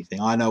offence at anything.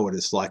 I know what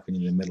it's like when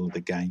you're in the middle of the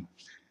game.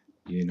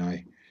 You know,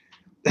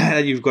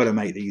 you've got to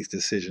make these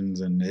decisions,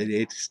 and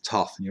it's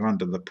tough, and you're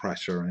under the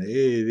pressure, and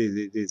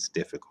it's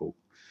difficult.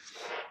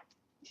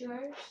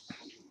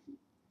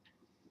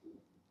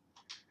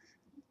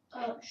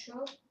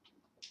 Sure.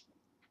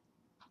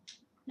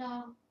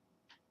 No.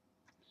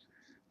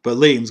 But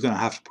Liam's going to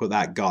have to put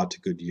that guard to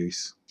good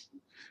use.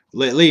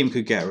 Liam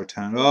could get a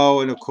return. Oh,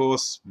 and of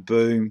course,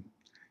 boom.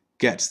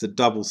 Gets the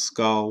double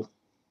skull.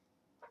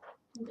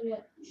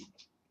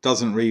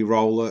 Doesn't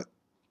re-roll it.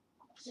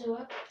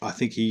 I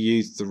think he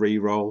used the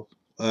re-roll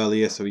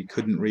earlier, so he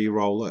couldn't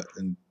re-roll it.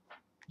 And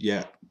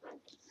yeah.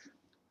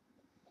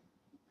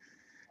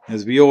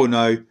 As we all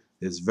know,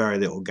 there's very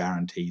little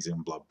guarantees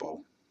in Blood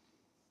Bowl.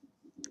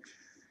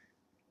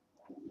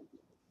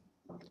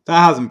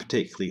 That hasn't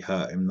particularly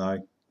hurt him, though.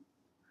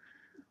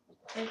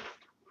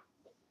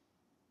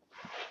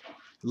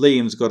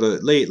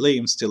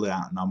 Liam's still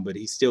outnumbered.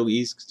 He's still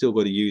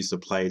got to use the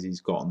players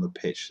he's got on the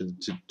pitch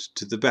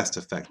to the best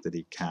effect that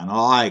he can.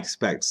 I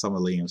expect some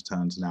of Liam's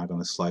turns are now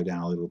going to slow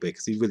down a little bit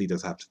because he really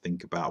does have to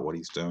think about what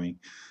he's doing.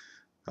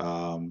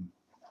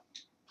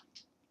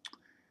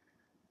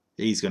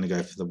 He's going to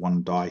go for the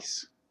 1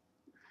 dice.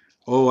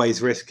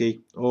 Always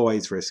risky.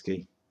 Always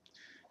risky.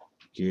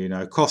 You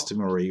know, cost him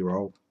a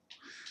reroll.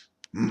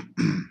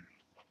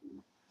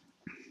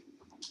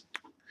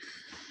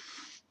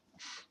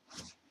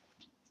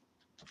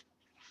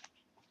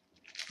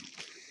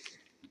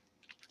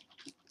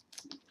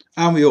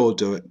 And we all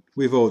do it.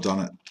 We've all done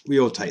it. We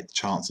all take the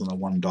chance on the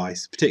 1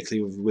 dice,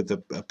 particularly with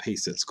a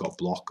piece that's got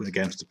block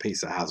against a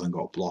piece that hasn't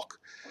got block.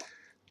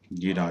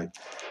 You know,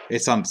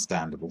 it's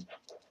understandable.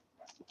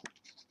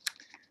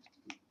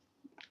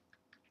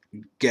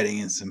 Getting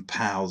in some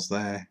pals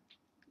there.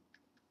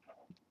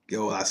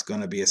 Oh, that's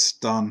going to be a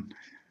stun.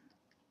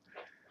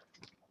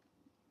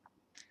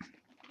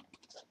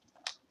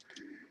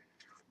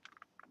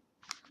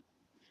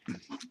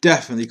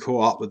 Definitely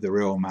caught up with the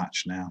real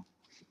match now.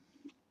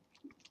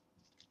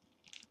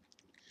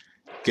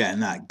 Getting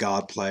that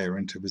guard player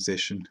into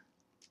position.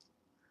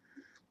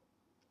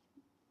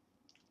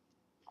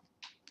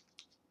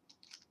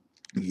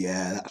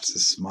 Yeah, that's a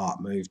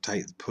smart move.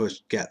 Take the push,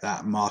 get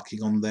that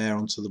marking on there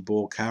onto the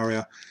ball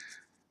carrier.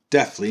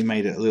 Definitely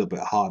made it a little bit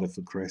harder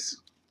for Chris.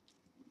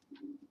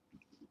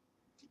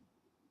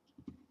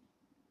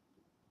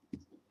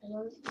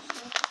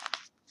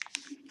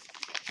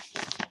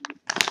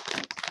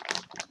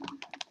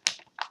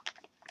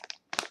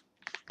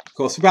 Of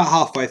course, about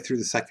halfway through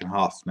the second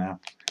half now.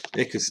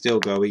 It could still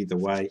go either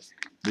way.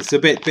 It's a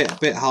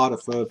bit harder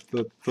for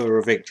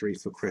a victory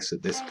for Chris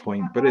at this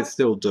point, but it's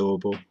still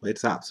doable.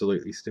 It's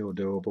absolutely still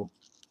doable.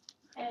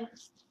 Can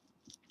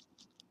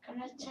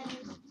I tell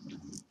you?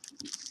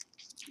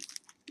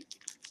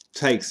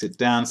 Takes it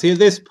down. See, at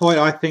this point,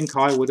 I think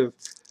I would have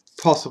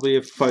possibly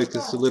have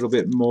focused a little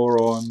bit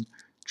more on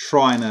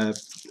trying to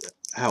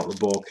help the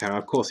ball carrier.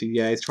 Of course,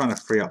 he's trying to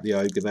free up the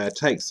ogre there.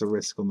 Takes the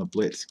risk on the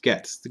blitz.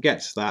 Gets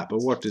that, but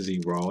what does he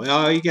roll?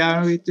 Oh,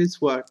 it's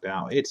worked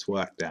out. It's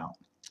worked out.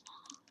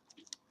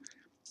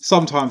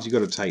 Sometimes you've got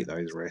to take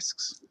those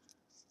risks.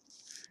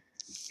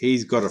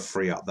 He's got to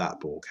free up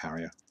that ball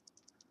carrier.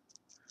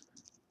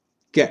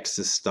 Gets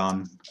the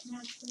stun.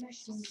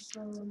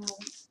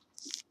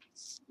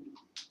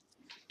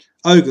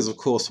 Ogres, of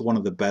course, are one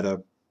of the better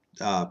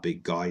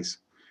big guys.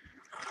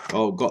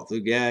 Oh, got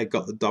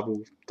the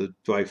double,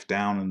 both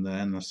down and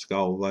then the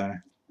skull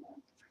there.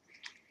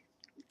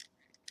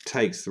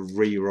 Takes the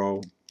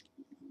re-roll.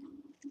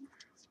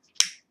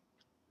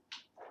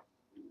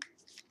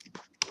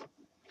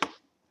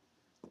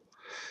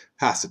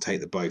 Has to take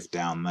the both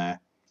down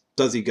there.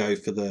 Does he go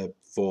for the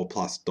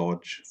 4+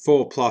 dodge?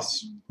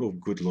 4+, oh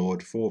good lord,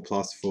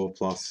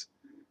 4+.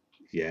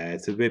 Yeah,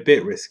 it's a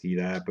bit risky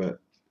there, but...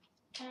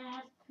 Can I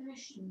have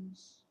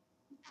permissions?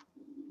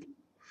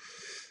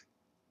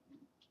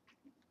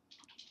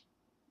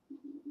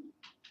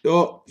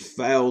 Oh,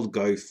 failed,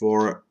 go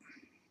for it.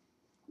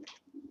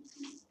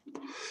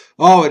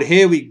 Oh, and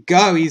here we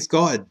go. He's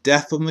got a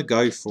death on the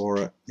go for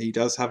it. He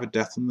does have a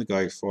death on the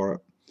go for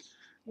it.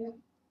 Yeah.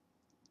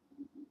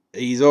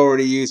 He's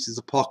already used his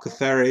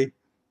apothecary.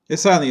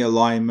 It's only a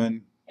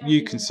lineman.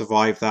 You can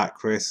survive that,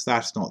 Chris.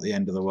 That's not the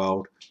end of the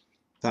world.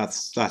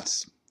 That's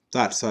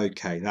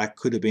okay. That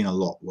could have been a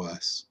lot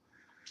worse.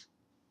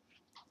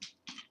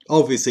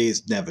 Obviously,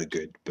 it's never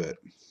good, but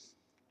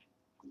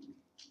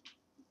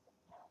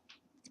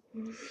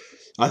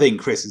I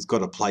think Chris has got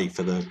to play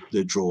for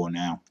the draw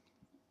now.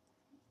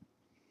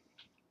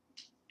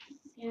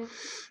 Yeah.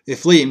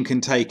 If Liam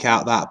can take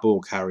out that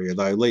ball carrier,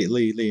 though,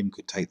 Liam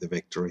could take the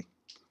victory.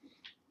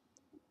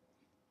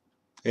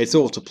 It's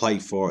all to play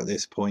for at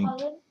this point.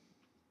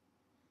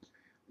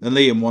 And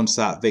Liam wants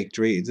that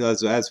victory.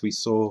 As we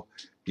saw,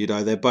 you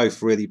know, they're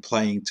both really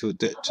playing to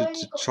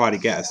try to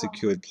get a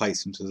secured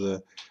place into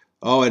the...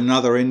 Oh,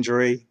 another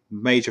injury.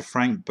 Major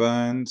Frank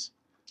Burns.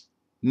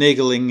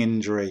 Niggling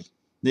injury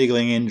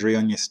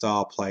on your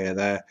star player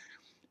there.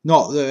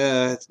 Not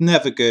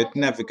never good.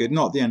 Not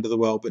the end of the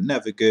world, but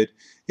never good.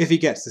 If he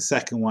gets the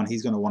second one,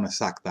 he's going to want to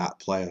sack that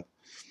player.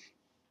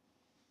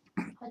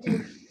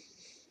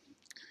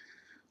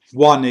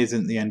 One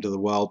isn't the end of the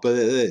world, but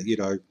you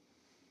know,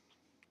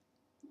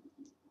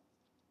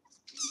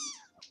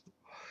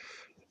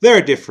 there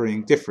are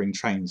differing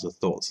trains of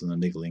thoughts on the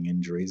niggling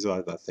injuries.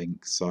 I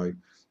think so.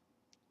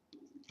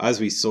 As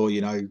we saw,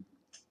 you know,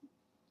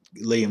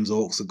 Liam's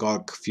Orcs have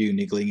got a few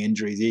niggling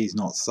injuries. He's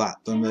not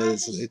sacked them.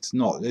 It's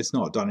not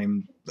done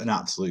him an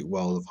absolute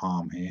world of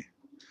harm here.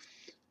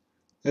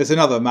 There's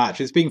another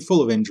match. It's been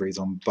full of injuries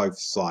on both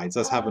sides.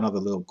 Let's have another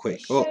little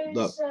quick. Oh,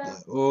 look.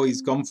 Oh,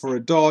 he's gone for a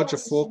dodge, a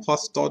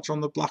 4+ dodge on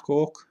the Black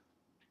Orc.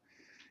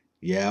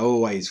 Yeah,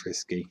 always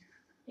risky.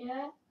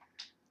 Yeah.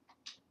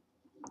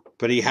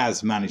 But he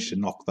has managed to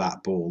knock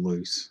that ball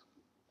loose.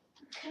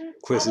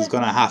 Chris is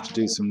going to have to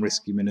do some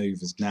risky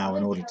manoeuvres now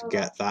in order to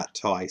get that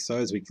tie. So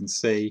as we can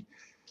see,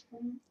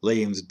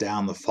 Liam's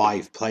down the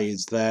 5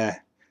 players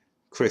there.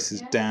 Chris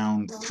is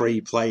down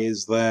 3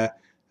 players there.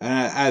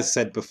 As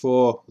said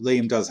before,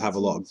 Liam does have a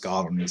lot of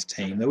guard on his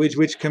team,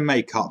 which can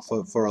make up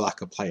for a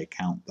lack of player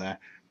count there.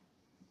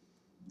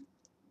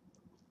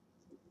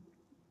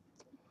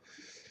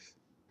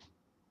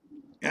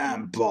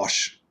 And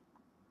Bosch.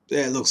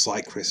 It looks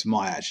like Chris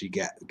might actually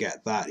get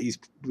that. Is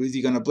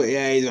he going to blitz?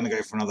 Yeah, he's going to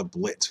go for another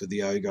blitz with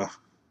the ogre.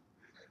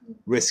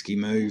 Risky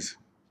move.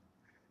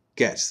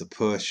 Gets the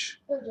push.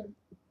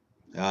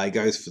 He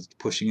goes for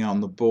pushing on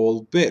the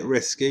ball. Bit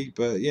risky,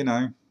 but you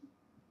know.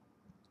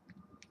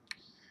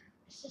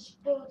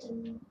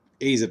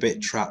 He's a bit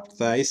trapped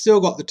there. He's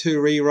still got the 2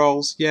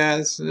 re-rolls. Yeah,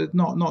 it's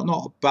not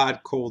a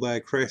bad call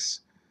there, Chris.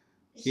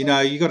 You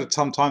know,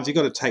 sometimes you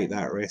got to take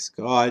that risk.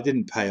 Oh, it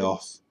didn't pay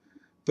off.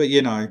 But,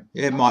 you know,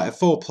 it might. A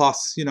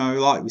 4+, you know,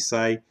 like we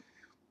say,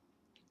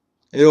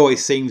 it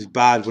always seems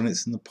bad when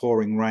it's in the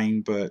pouring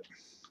rain, but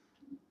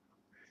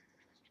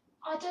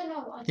I don't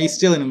know. He's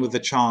still in with the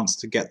chance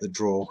to get the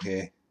draw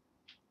here.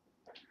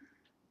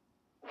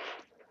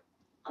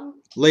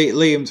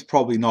 Liam's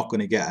probably not going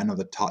to get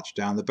another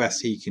touchdown. The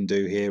best he can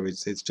do here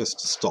is just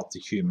to stop the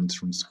humans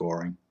from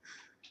scoring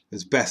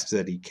as best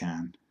that he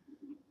can.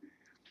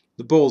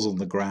 The ball's on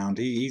the ground.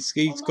 He's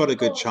got a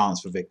good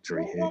chance for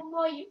victory here. What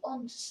were you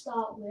on to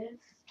start with?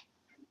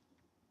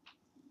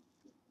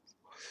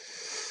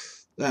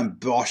 Then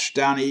Bosch,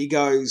 down he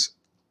goes.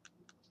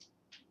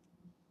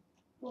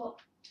 What?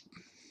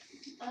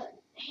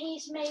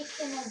 He's making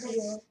a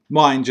video.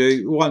 Mind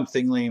you, one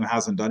thing Liam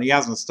hasn't done, he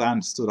hasn't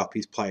stood up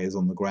his players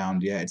on the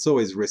ground yet. It's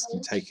always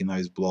risky taking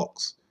those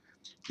blocks.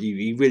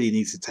 He really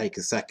needs to take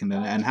a second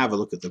and have a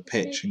look at the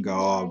pitch and go,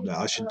 oh,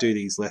 I should do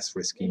these less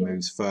risky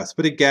moves first.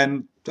 But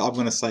again, I'm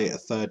going to say it a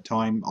third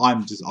time.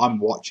 I'm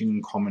watching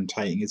and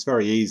commentating. It's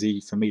very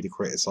easy for me to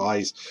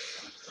criticise.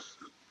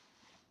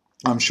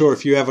 I'm sure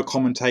if you ever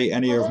commentate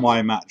any of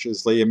my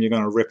matches, Liam, you're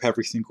going to rip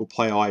every single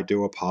play I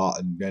do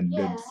apart.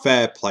 And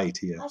fair play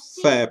to you.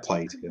 Fair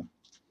play to you.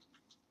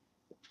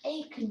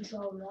 A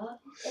controller.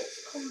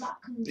 It's combat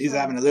control. He's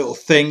having a little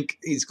think.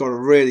 He's got to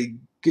really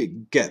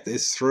get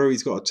this through.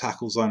 He's got a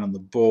tackle zone on the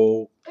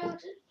ball.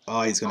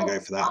 Oh, he's going to go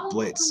for that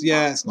blitz.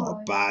 Yeah, it's not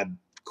a bad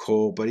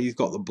call, but he's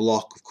got the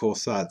block, of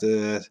course. That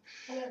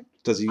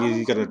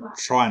he's got to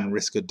try and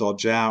risk a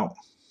dodge out.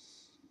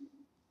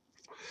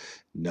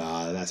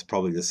 No, that's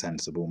probably the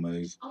sensible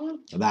move.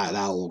 That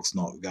Orc's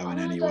not going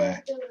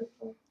anywhere.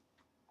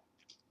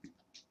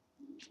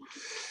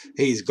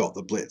 He's got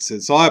the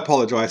blitzers. So I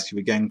apologise to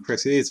you again,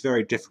 Chris. It is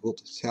very difficult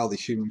to tell the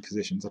human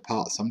positions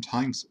apart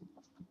sometimes.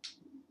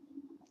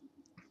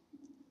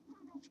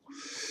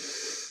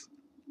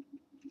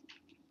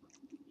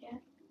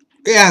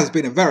 It has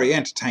been a very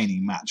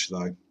entertaining match,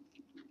 though.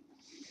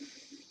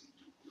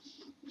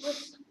 With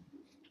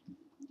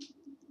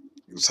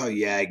So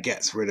yeah,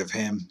 gets rid of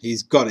him. He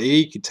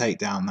could take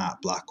down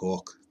that Black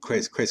Orc.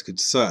 Chris could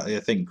certainly. I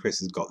think Chris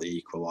has got the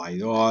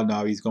equalizer. Oh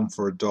no, he's gone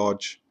for a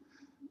dodge.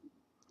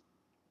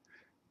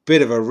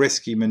 Bit of a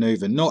risky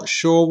manoeuvre. Not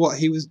sure what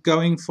he was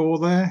going for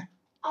there.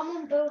 I'm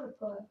on Builder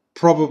Pro.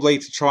 Probably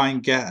to try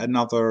and get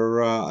another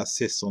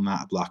assist on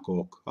that Black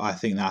Orc. I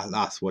think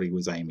that's what he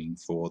was aiming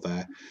for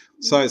there.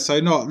 So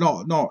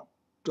not.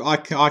 I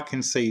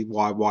can see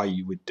why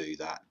you would do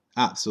that.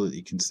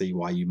 Absolutely can see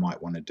why you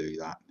might want to do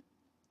that.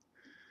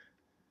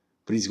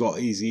 But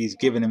he's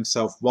given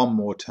himself one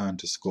more turn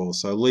to score.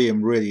 So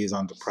Liam really is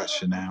under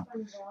pressure now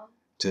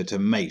to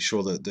make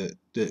sure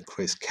that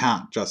Chris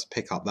can't just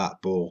pick up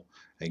that ball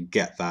and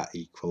get that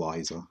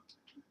equaliser.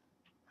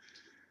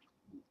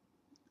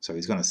 So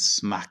he's going to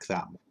smack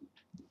that.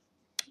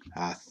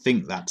 I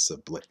think that's a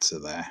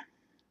blitzer there.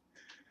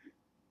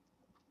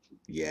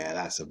 Yeah,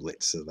 that's a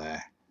blitzer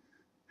there.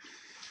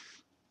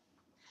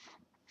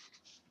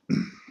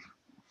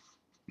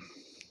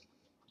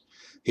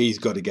 He's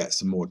got to get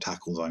some more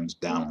tackle zones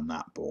down on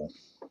that ball.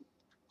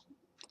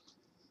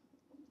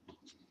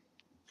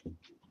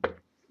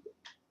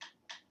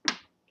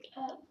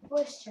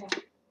 Voice chat.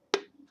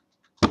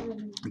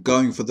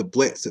 Going for the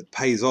blitz that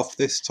pays off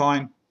this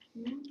time.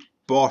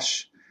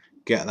 Bosch,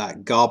 get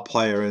that guard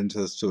player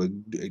into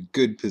a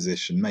good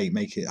position.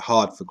 Make it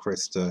hard for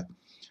Chris to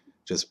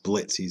just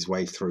blitz his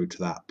way through to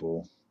that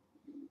ball.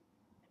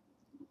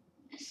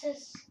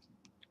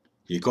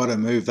 You got to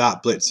move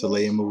that blitzer,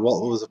 Liam.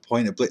 What was the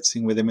point of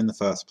blitzing with him in the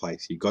first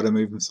place? You got to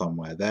move him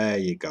somewhere. There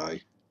you go.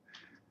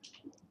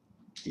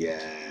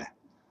 Yeah.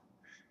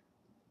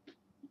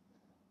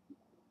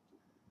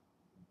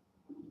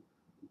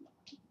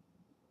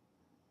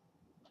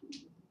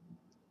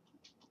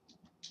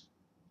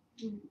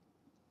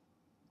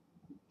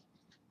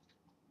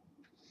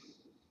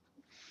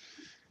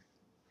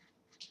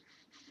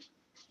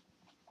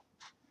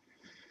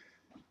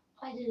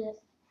 I did it.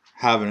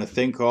 Having a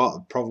think.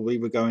 Oh, probably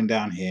we're going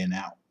down here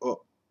now.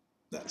 Oh,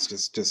 let's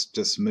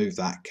just move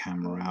that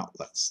camera out.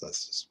 Let's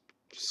just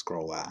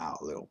scroll that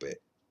out a little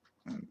bit.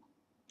 And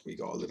we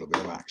got a little bit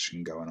of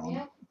action going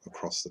on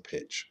across the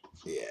pitch.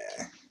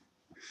 Yeah.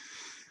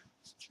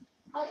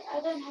 I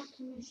don't have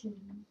permission.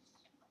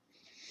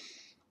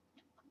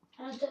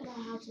 I don't know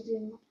how to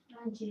do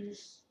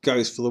managers.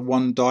 Goes for the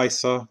one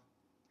dicer.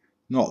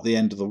 Not the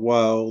end of the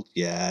world.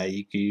 Yeah,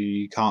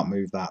 you can't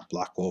move that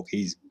Black Orc.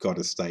 He's got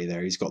to stay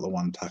there. He's got the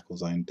one tackle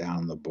zone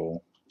down the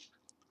ball.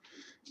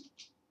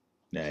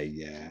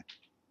 Yeah.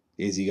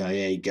 Is he going?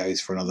 Yeah, he goes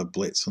for another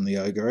blitz on the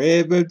ogre.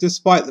 Yeah, but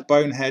despite the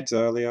boneheads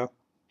earlier,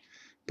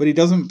 but he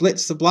doesn't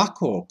blitz the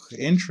Black Orc.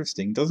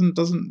 Interesting.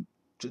 Doesn't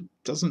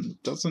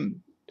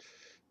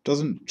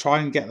try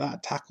and get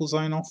that tackle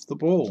zone off the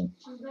ball.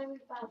 I'm very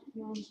bad at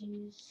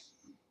managers.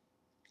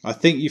 I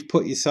think you've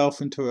put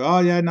yourself into it. Oh,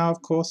 yeah, no,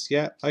 of course.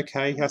 Yeah,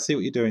 okay. I see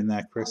what you're doing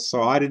there, Chris.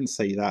 So I didn't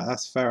see that.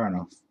 That's fair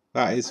enough.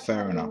 That is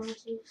fair enough.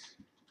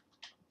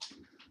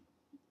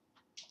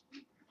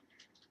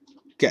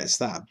 Gets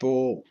that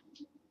ball.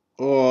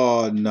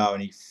 Oh, no,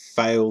 and he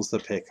fails the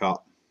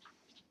pickup.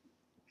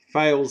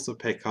 Fails the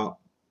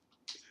pickup.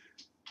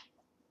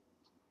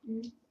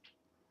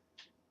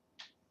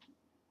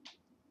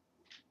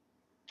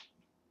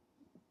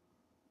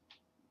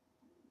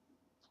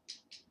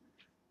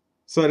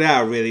 So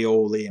now really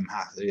all Liam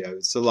has,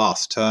 it's the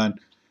last turn.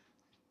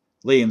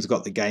 Liam's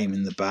got the game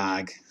in the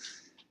bag.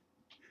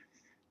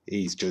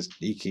 He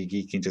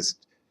can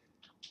just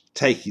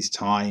take his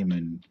time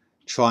and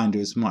try and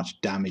do as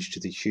much damage to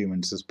the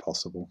humans as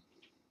possible.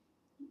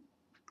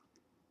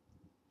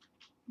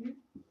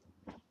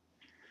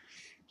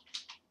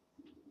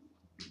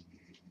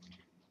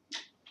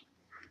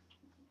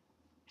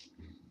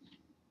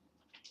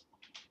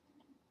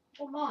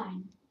 For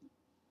mine.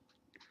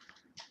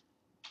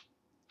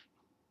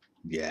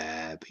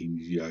 Yeah,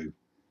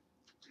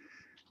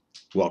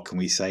 what can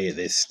we say at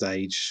this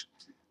stage?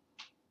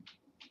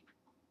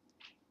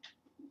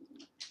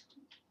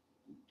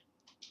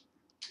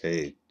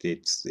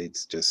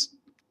 It's just,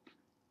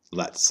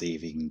 let's see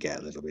if he can get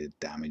a little bit of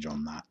damage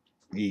on that.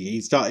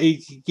 He's done a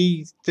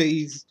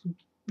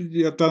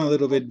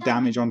little bit of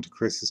damage onto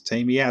Chris's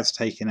team. He has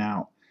taken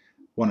out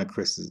one of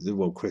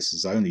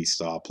Chris's only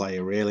star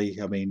player, really.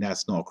 I mean,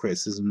 that's not a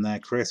criticism there,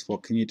 Chris.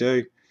 What can you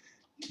do?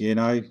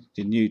 Your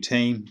new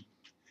team.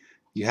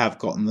 You have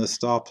gotten the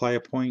star player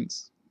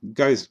points.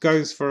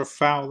 Goes for a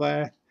foul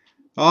there.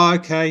 Oh,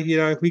 okay,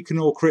 we can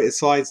all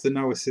criticise the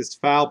no assist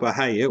foul, but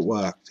hey, it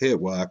worked. It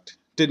worked.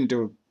 Didn't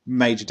do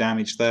major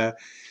damage there.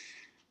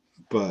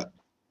 But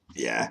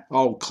yeah,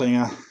 old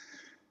Klinger.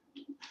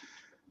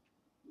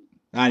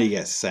 And he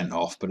gets sent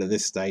off, but at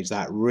this stage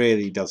that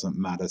really doesn't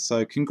matter.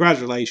 So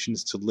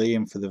congratulations to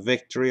Liam for the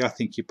victory. I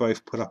think you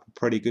both put up a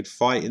pretty good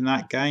fight in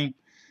that game.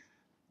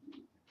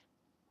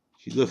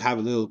 If you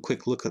have a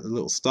quick look at the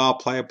little star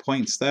player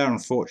points there.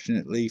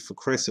 Unfortunately for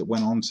Chris, it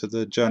went on to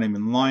the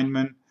journeyman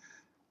lineman.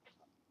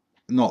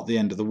 Not the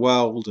end of the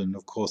world. And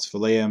of course for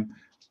Liam,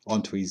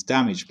 onto his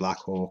damaged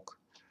Black Orc.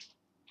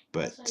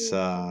 But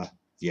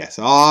yes,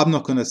 I'm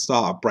not going to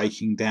start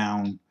breaking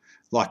down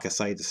like I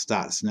say, the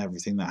stats and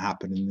everything that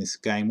happened in this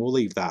game. We'll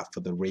leave that for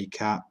the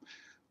recap.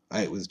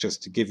 It was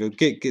just to give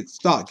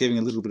start giving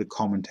a little bit of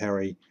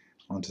commentary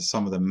onto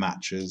some of the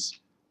matches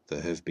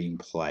that have been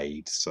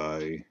played.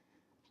 So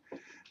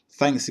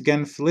thanks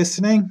again for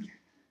listening.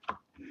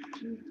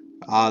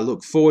 I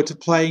look forward to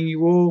playing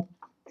you all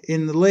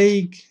in the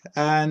league,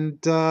 and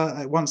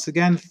once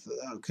again,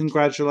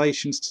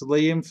 congratulations to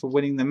Liam for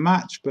winning the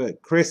match.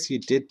 But Chris, you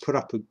did put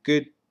up a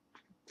good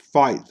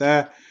fight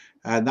there,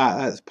 and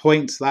at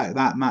points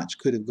that match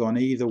could have gone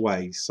either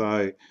way.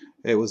 So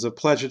it was a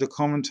pleasure to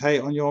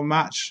commentate on your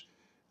match,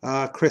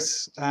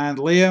 Chris and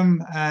Liam,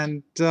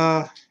 and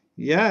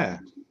yeah,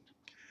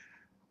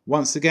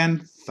 once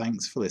again,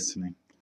 thanks for listening.